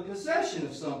transfer the possession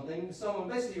of something to someone.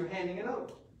 Basically, you're handing it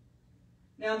over.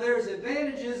 Now, there's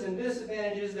advantages and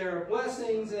disadvantages. There are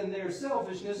blessings and there's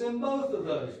selfishness in both of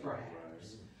those,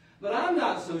 perhaps. But I'm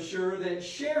not so sure that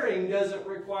sharing doesn't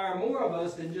require more of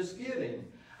us than just giving.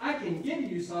 I can give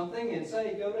you something and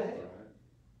say, go to hell.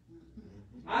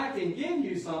 I can give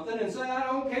you something and say, I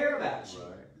don't care about you.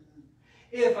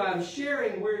 If I'm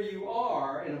sharing where you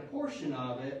are and a portion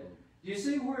of it, do you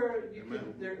see where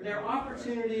there are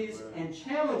opportunities and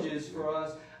challenges for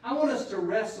us? I want us to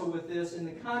wrestle with this in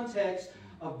the context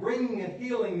of bringing a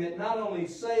healing that not only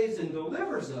saves and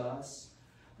delivers us,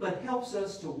 but helps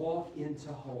us to walk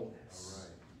into wholeness.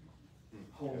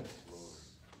 Wholeness.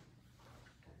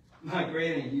 My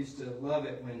granny used to love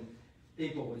it when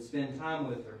people would spend time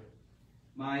with her.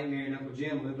 My Aunt Mary and Uncle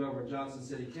Jim lived over in Johnson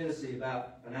City, Tennessee,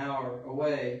 about an hour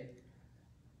away.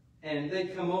 And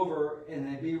they'd come over, and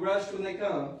they'd be rushed when they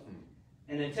come.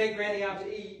 And they'd take Granny out to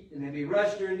eat, and they'd be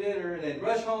rushed during dinner, and they'd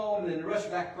rush home, and then rush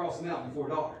back across the mountain before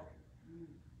dark.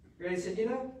 Granny said, you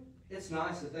know, it's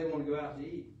nice that they want to go out to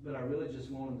eat, but I really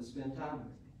just want them to spend time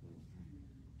with me.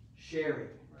 Sharing,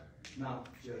 not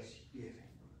just giving.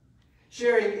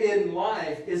 Sharing in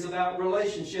life is about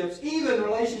relationships, even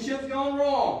relationships gone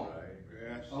wrong.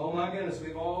 Oh my goodness,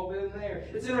 we've all been there.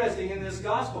 It's interesting in this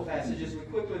gospel passage, as we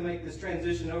quickly make this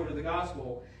transition over to the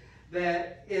gospel,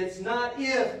 that it's not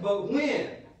if, but when.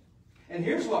 And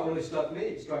here's what really struck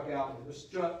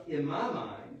in my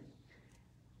mind.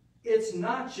 It's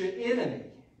not your enemy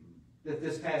that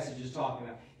this passage is talking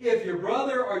about. If your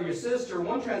brother or your sister,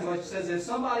 one translation says, if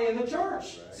somebody in the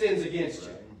church sins against you.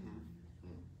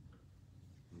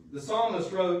 The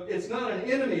psalmist wrote, it's not an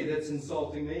enemy that's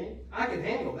insulting me. I can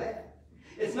handle that.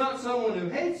 It's not someone who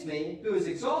hates me, who is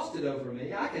exhausted over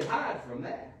me. I can hide from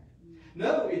that.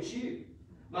 No, it's you.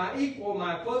 My equal,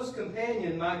 my close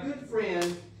companion, my good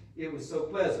friend. It was so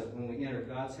pleasant when we entered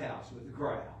God's house with the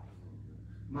crowd.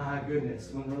 My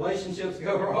goodness, when relationships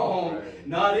go wrong,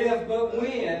 not if, but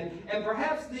when. And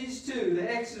perhaps these two,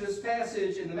 the Exodus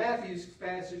passage and the Matthew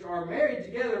passage, are married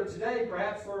together today,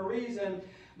 perhaps for a reason,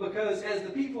 because as the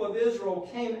people of Israel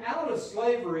came out of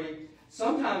slavery,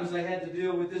 sometimes they had to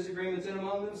deal with disagreements in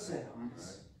among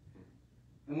themselves.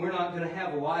 And we're not going to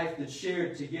have a life that's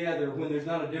shared together when there's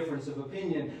not a difference of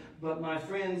opinion. But my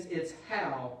friends, it's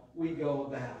how we go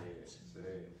about it.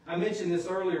 I mentioned this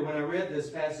earlier when I read this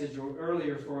passage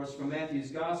earlier for us from Matthew's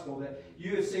Gospel, that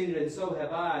you have seen it and so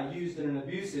have I, used in an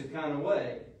abusive kind of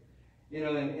way. You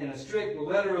know, in a strict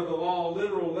letter of the law,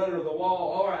 literal letter of the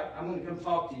law, all right, I'm going to come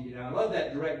talk to you now. I love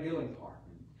that direct dealing part.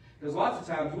 Because lots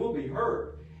of times we'll be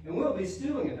hurt. And we'll be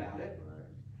stewing about it.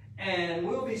 And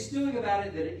we'll be stewing about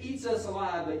it that it eats us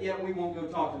alive, but yet we won't go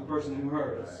talk to the person who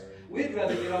hurt us. We'd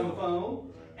rather get on the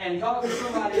phone and talk to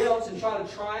somebody else and try to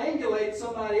triangulate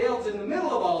somebody else in the middle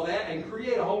of all that and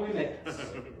create a holy mess.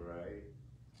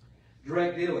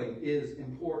 Direct dealing is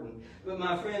important. But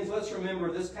my friends, let's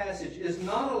remember this passage is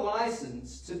not a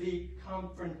license to be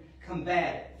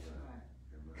combative.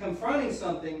 Confronting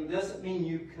something doesn't mean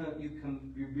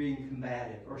you're being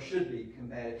combative or should be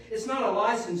combative. It's not a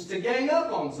license to gang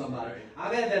up on somebody.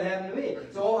 I've had that happen to me.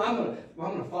 So I'm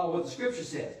going to follow what the Scripture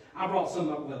says. I brought some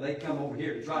up. Well, they come over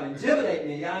here to try to intimidate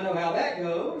me. I know how that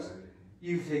goes.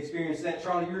 You've experienced that,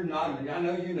 Charlie. You're nodding. I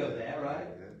know you know that, right?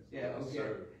 Yeah. Okay.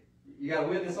 You got a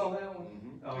witness on that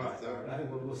one? All right. All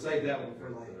right. We'll save that one for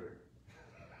later.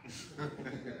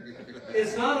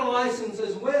 It's not a license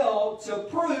as well to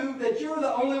prove that you're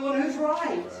the only one who's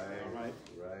right.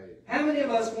 How many of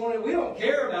us we don't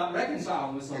care about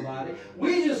reconciling with somebody.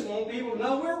 We just want people to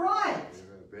know we're right.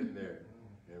 Been there.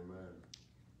 Amen.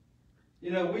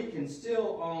 You know, we can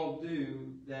still all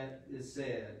do that is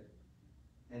said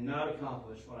and not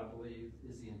accomplish what I believe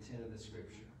is the intent of the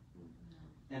Scripture.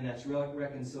 And that's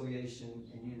reconciliation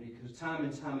and unity. Because time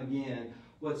and time again,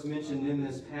 what's mentioned in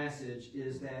this passage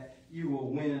is that you will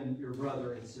win your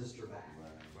brother and sister back.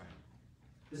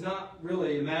 It's not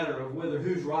really a matter of whether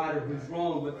who's right or who's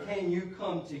wrong, but can you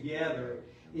come together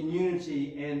in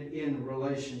unity and in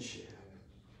relationship?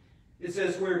 It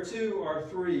says where two or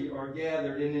three are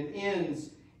gathered, and it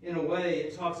ends in a way,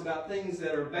 it talks about things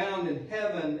that are bound in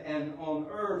heaven and on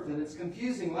earth, and it's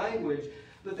confusing language,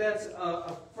 but that's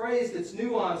a phrase that's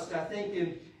nuanced, I think,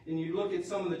 and you look at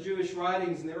some of the Jewish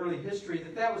writings in the early history,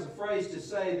 that was a phrase to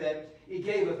say that it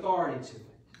gave authority to it.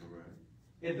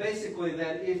 It basically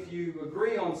that if you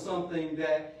agree on something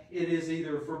that it is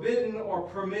either forbidden or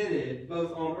permitted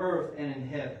both on earth and in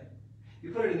heaven.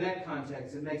 You put it in that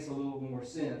context, it makes a little more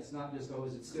sense. Not just, oh,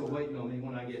 is it still waiting on me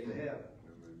when I get to heaven?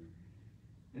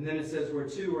 And then it says where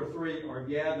two or three are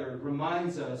gathered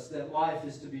reminds us that life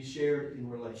is to be shared in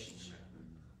relationship.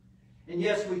 And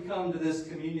yes, we come to this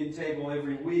communion table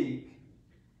every week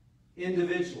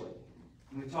individually.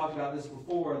 And we've talked about this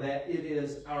before, that it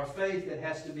is our faith that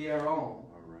has to be our own.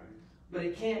 But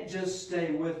it can't just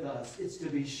stay with us. It's to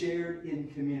be shared in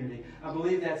community. I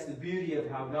believe that's the beauty of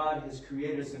how God has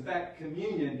created us. In fact,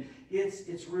 communion,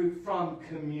 its root from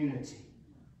community.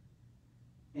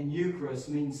 And Eucharist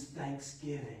means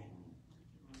thanksgiving.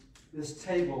 This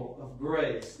table of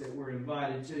grace that we're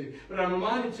invited to. But I'm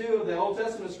reminded too of the Old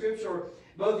Testament scripture,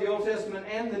 both the Old Testament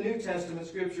and the New Testament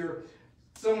scripture.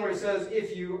 Somewhere it says,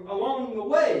 if you along the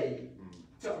way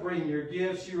to bring your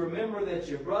gifts, you remember that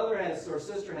your brother has or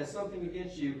sister has something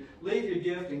against you, leave your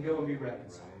gift and go and be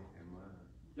reconciled.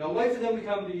 Don't wait for them to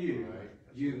come to you.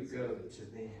 You go to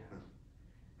them.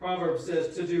 Proverbs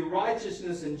says, to do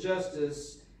righteousness and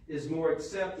justice is more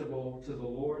acceptable to the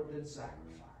Lord than sacrifice.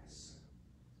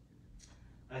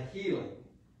 A healing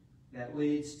that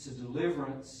leads to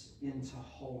deliverance into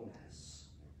wholeness.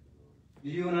 Do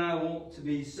you and I want to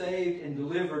be saved and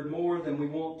delivered more than we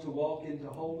want to walk into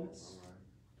wholeness?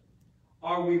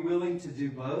 Are we willing to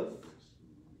do both?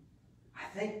 I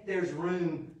think there's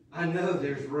room, I know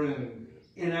there's room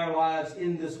in our lives,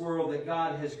 in this world that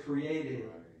God has created.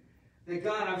 That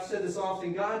God, I've said this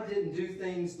often, God didn't do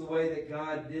things the way that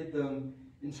God did them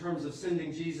in terms of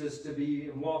sending Jesus to be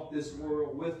and walk this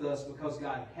world with us because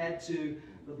God had to,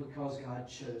 but because God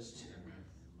chose to.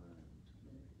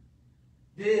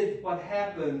 Did what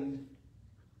happened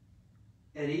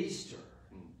at Easter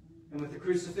and with the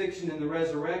crucifixion and the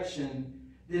resurrection,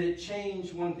 did it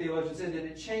change, one theologian said, did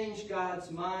it change God's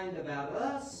mind about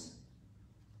us?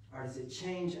 Or does it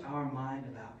change our mind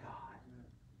about God?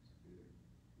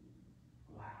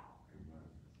 Wow.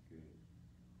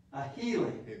 A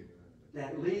healing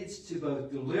that leads to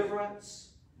both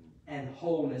deliverance and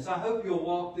wholeness. I hope you'll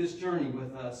walk this journey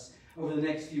with us over the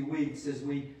next few weeks as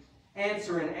we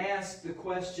answer and ask the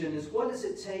question is, what does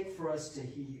it take for us to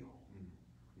heal?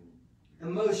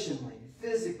 Emotionally,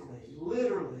 physically,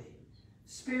 literally,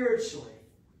 spiritually,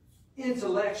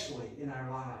 intellectually in our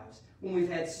lives, when we've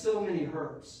had so many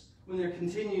hurts, when there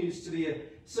continues to be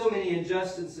so many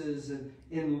injustices and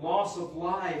in loss of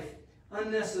life,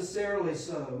 unnecessarily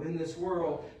so in this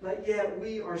world, but yet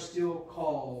we are still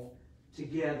called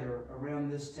together around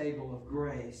this table of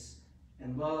grace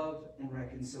and love and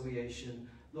reconciliation.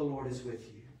 The Lord is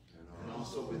with you. And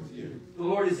also with you. The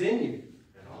Lord is in you.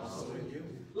 And also in you.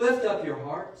 Lift up your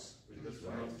hearts.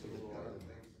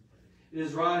 It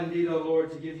is right indeed, O Lord,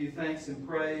 to give you thanks and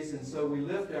praise, and so we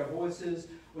lift our voices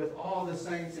with all the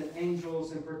saints and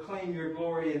angels and proclaim your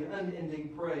glory and unending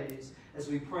praise as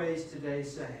we praise today,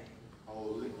 saying,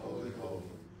 Holy, holy, holy,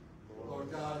 Lord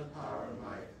God of power and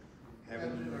might,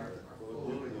 heaven and earth are full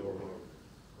of your glory.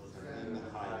 Hosanna in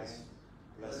the highest.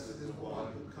 Blessed is the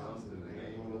one who comes in the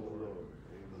name of the Lord.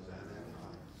 Hosanna in the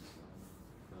highest.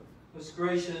 Most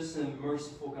gracious and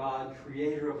merciful God,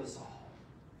 creator of us all,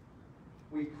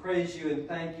 we praise you and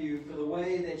thank you for the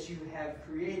way that you have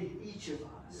created each of us.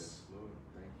 Yes, Lord,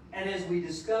 thank you. And as we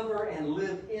discover and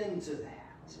live into that,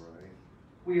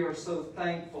 we are so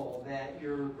thankful that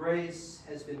your grace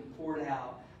has been poured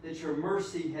out, that your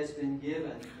mercy has been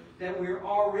given, that we're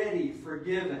already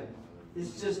forgiven.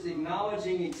 It's just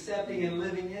acknowledging, accepting, and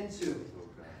living into it.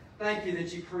 Thank you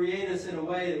that you create us in a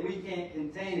way that we can't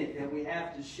contain it, that we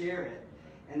have to share it,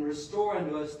 and restore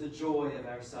unto us the joy of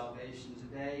our salvation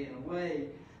today in a way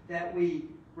that we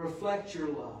reflect your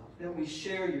love, that we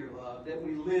share your love, that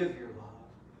we live your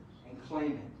love, and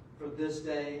claim it for this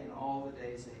day and all the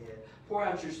days ahead. Pour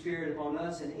out your Spirit upon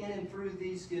us, and in and through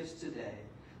these gifts today,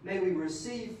 may we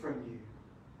receive from you,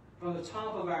 from the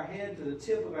top of our head to the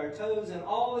tip of our toes and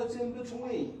all that's in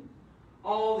between,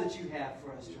 all that you have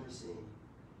for us to receive.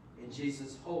 In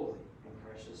Jesus' holy and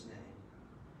precious name,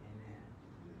 amen.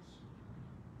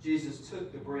 Jesus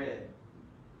took the bread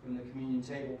from the communion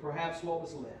table, perhaps what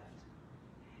was left,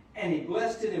 and he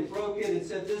blessed it and broke it and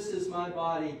said, this is my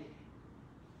body.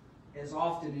 As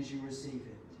often as you receive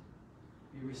it,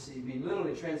 you receive me.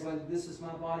 Literally translated, this is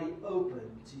my body open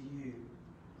to you.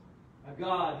 A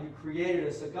God who created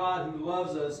us, a God who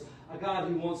loves us, a God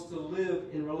who wants to live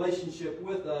in relationship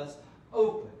with us,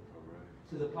 open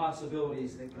to the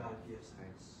possibilities that God gives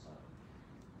us.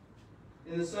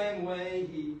 In the same way,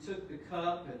 he took the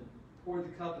cup and poured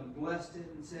the cup and blessed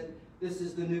it and said, this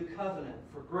is the new covenant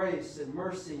for grace and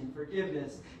mercy and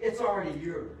forgiveness. It's already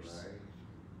yours.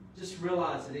 Just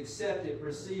realize it, accept it,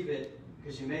 receive it,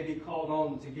 because you may be called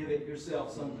on to give it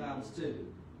yourself sometimes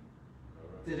too.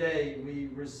 Today we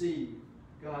receive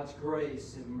God's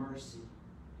grace and mercy.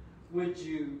 Would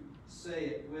you say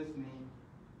it with me?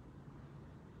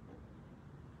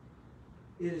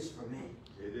 It is for me.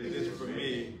 It is for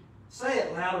me. Say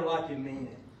it louder like you mean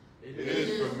it. It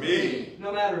is for me.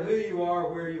 No matter who you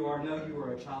are, where you are, know you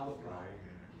are a child of God.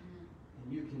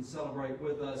 And you can celebrate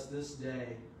with us this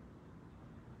day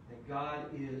that God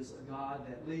is a God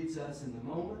that leads us in the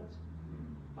moment,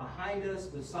 behind us,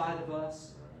 beside of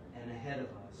us, and ahead of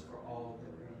us for all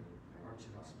that we are to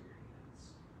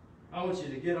experience. I want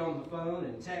you to get on the phone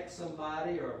and text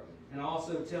somebody, and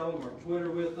also tell them, or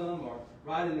Twitter with them, or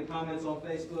write in the comments on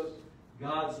Facebook,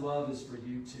 God's love is for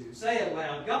you too. Say it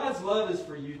loud. God's love is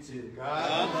for you too.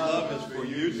 God's love is for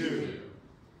you too.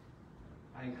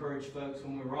 I encourage folks,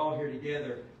 when we're all here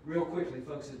together, real quickly,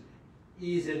 folks, to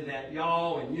ease into that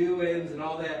y'all and you-ins and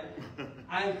all that.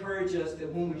 I encourage us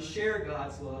that when we share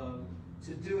God's love,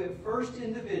 to do it first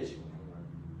individually.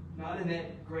 Not in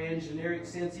that grand generic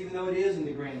sense, even though it is in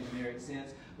the grand generic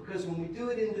sense. Because when we do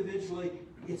it individually,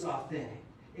 it's authentic.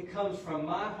 It comes from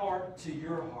my heart to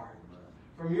your heart.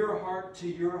 From your heart to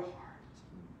your heart.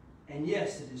 And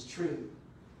yes, it is true.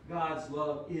 God's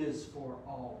love is for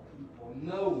all people.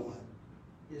 No one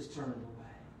is turned away.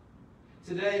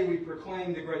 Today we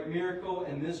proclaim the great miracle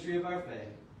and mystery of our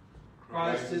faith.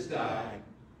 Christ has died.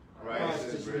 Christ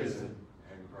is risen.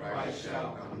 And Christ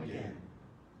shall come again.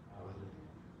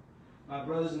 My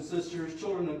brothers and sisters,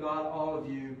 children of God, all of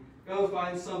you, go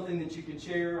find something that you can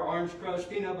share, orange crush,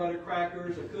 peanut butter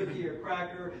crackers, a cookie or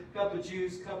cracker, cup of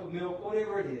juice, cup of milk,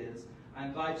 whatever it is. I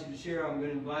invite you to share. I'm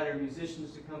going to invite our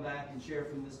musicians to come back and share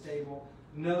from this table.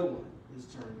 No one is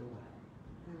turned away.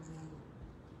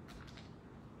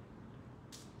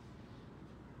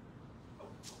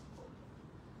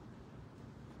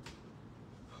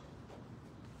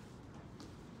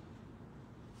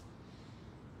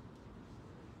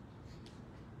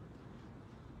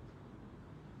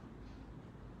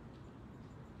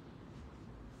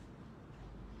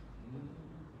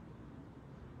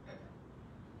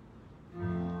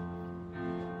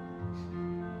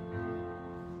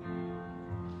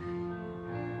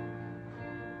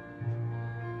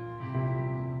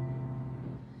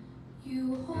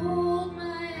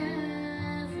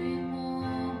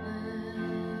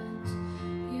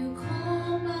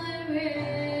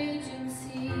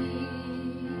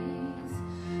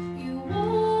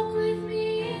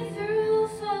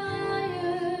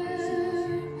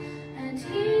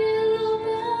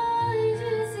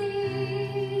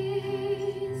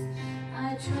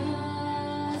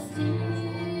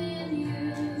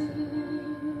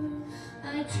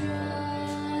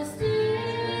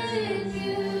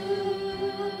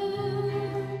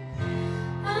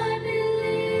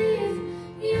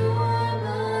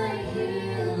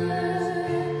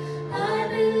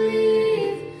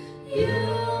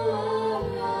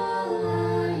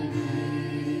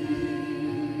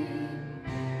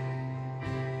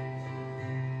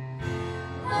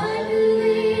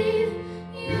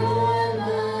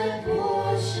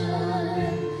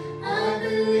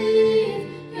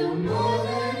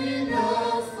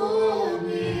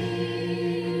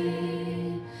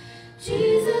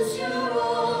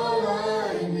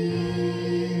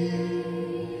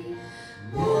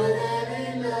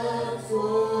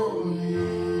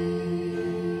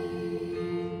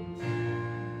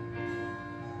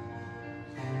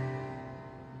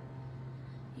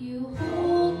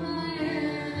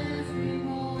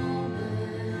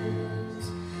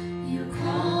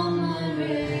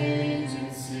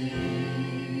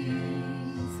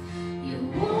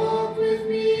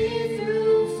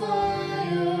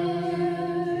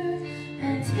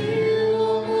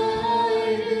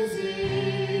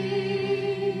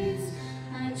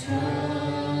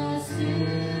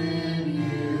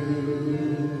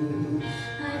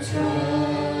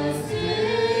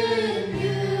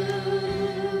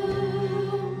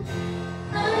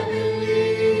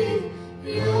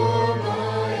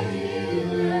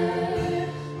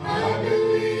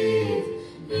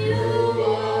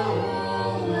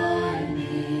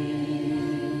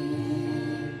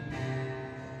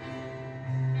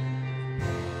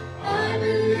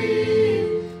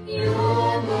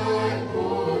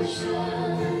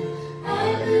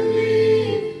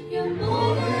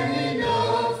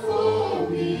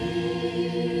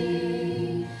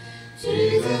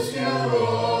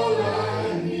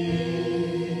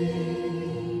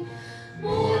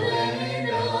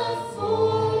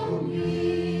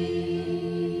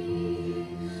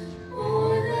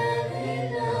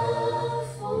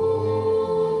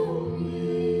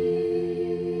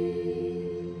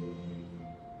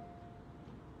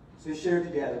 So share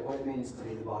together what it means to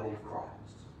be the body of Christ.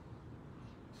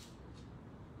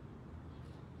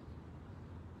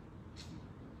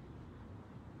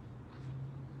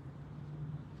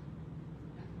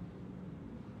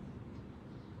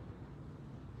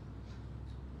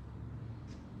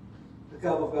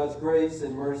 cup of God's grace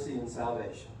and mercy and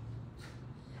salvation.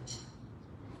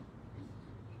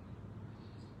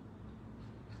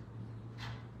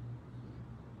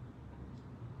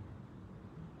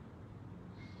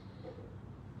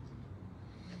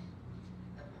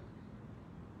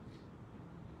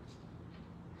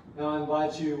 Now I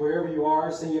invite you, wherever you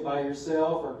are, sing it by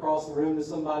yourself or across the room to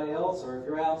somebody else, or if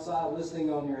you're outside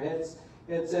listening on your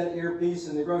headset earpiece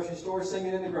in the grocery store, sing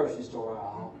it in the grocery store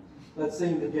aisle. Let's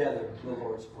sing together the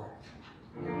Lord's Prayer.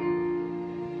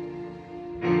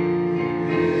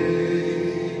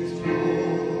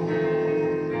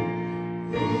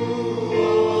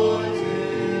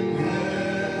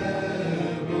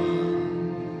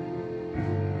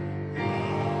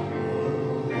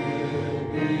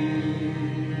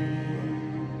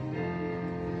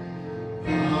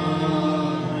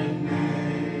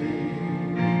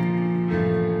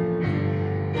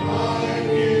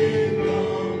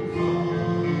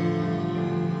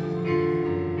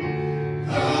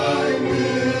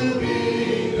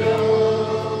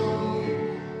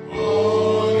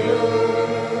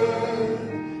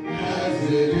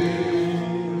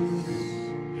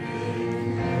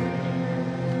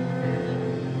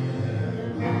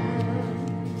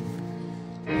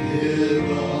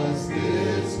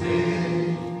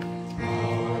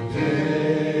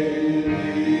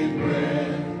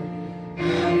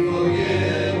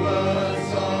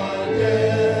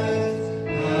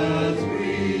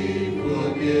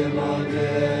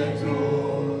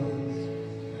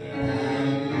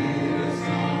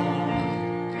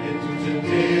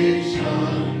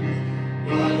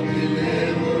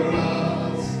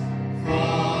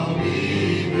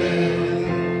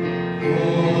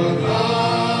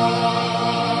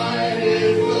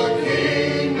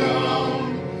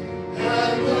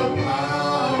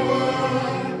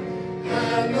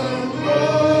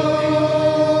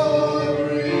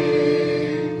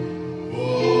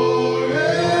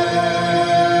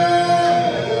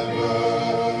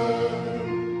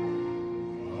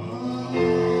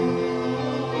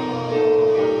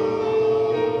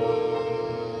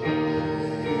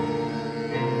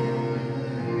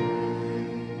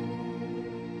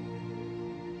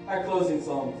 Our closing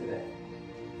song today.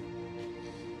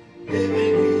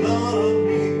 Living, he loved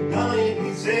me. Dying,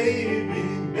 he saved me.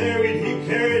 Buried, he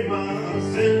carried my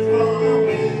sins far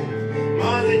away.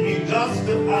 Rising, he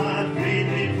justified. Freed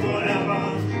me forever.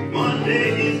 One day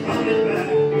he's coming back.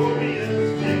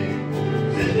 Glorious day.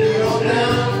 Send it on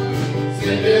down.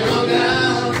 Send it on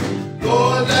down.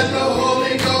 Lord, let the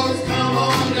Holy Ghost come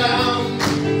on down.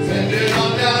 Send it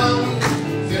on down.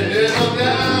 Send it on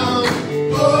down.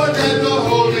 Lord, let the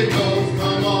Holy Ghost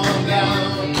come on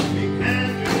down. We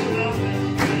can't do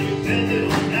nothing till you send it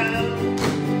on down.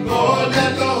 Lord,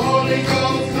 let the Holy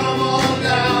Ghost come on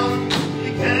down. We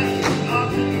can't do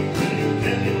nothing till you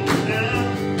send it on down.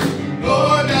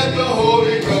 Lord, let the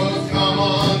Holy Ghost come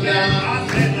on down. I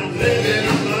said I'm living,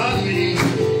 I love me.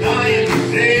 Dying, he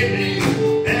saved me.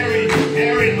 Buried, he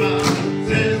carried my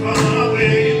sins far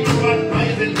away. You know what?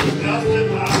 Rising, he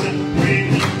justified and freed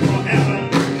me forever.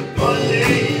 One day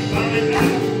he's coming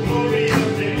back. Glorious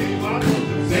day.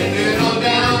 Send it on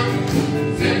down.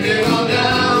 Send it on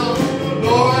down.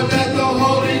 Lord, let the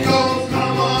Holy Ghost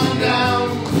come on down.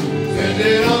 Send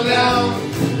it on down.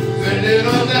 Send it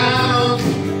on down.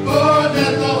 Lord,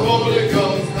 let the Holy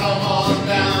Ghost come on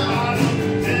down.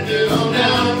 Send it on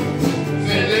down.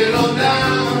 Send it on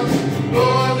down.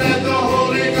 Lord, let the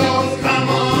Holy Ghost come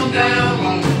on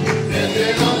down. Send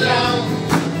it on down.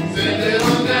 Send it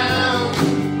on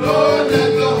down. Lord,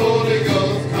 let the Holy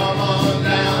Ghost come on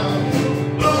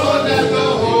down. Lord, let the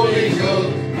Holy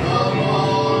Ghost come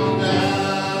on down.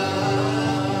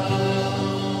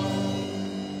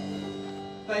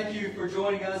 Thank you for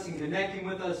joining us and connecting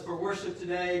with us for worship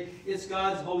today. It's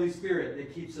God's Holy Spirit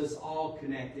that keeps us all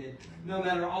connected, no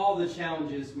matter all the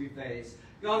challenges we face.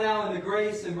 Go now in the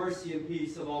grace and mercy and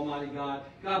peace of Almighty God.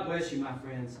 God bless you, my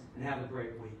friends, and have a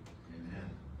great week.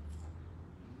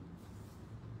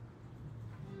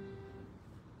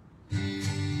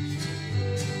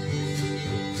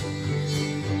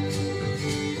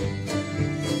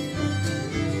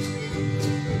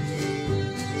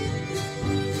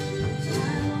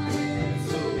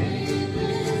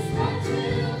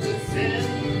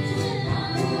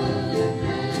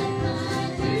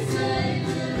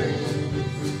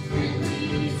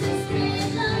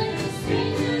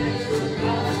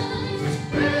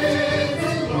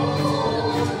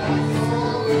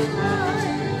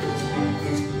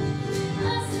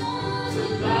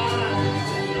 Bye.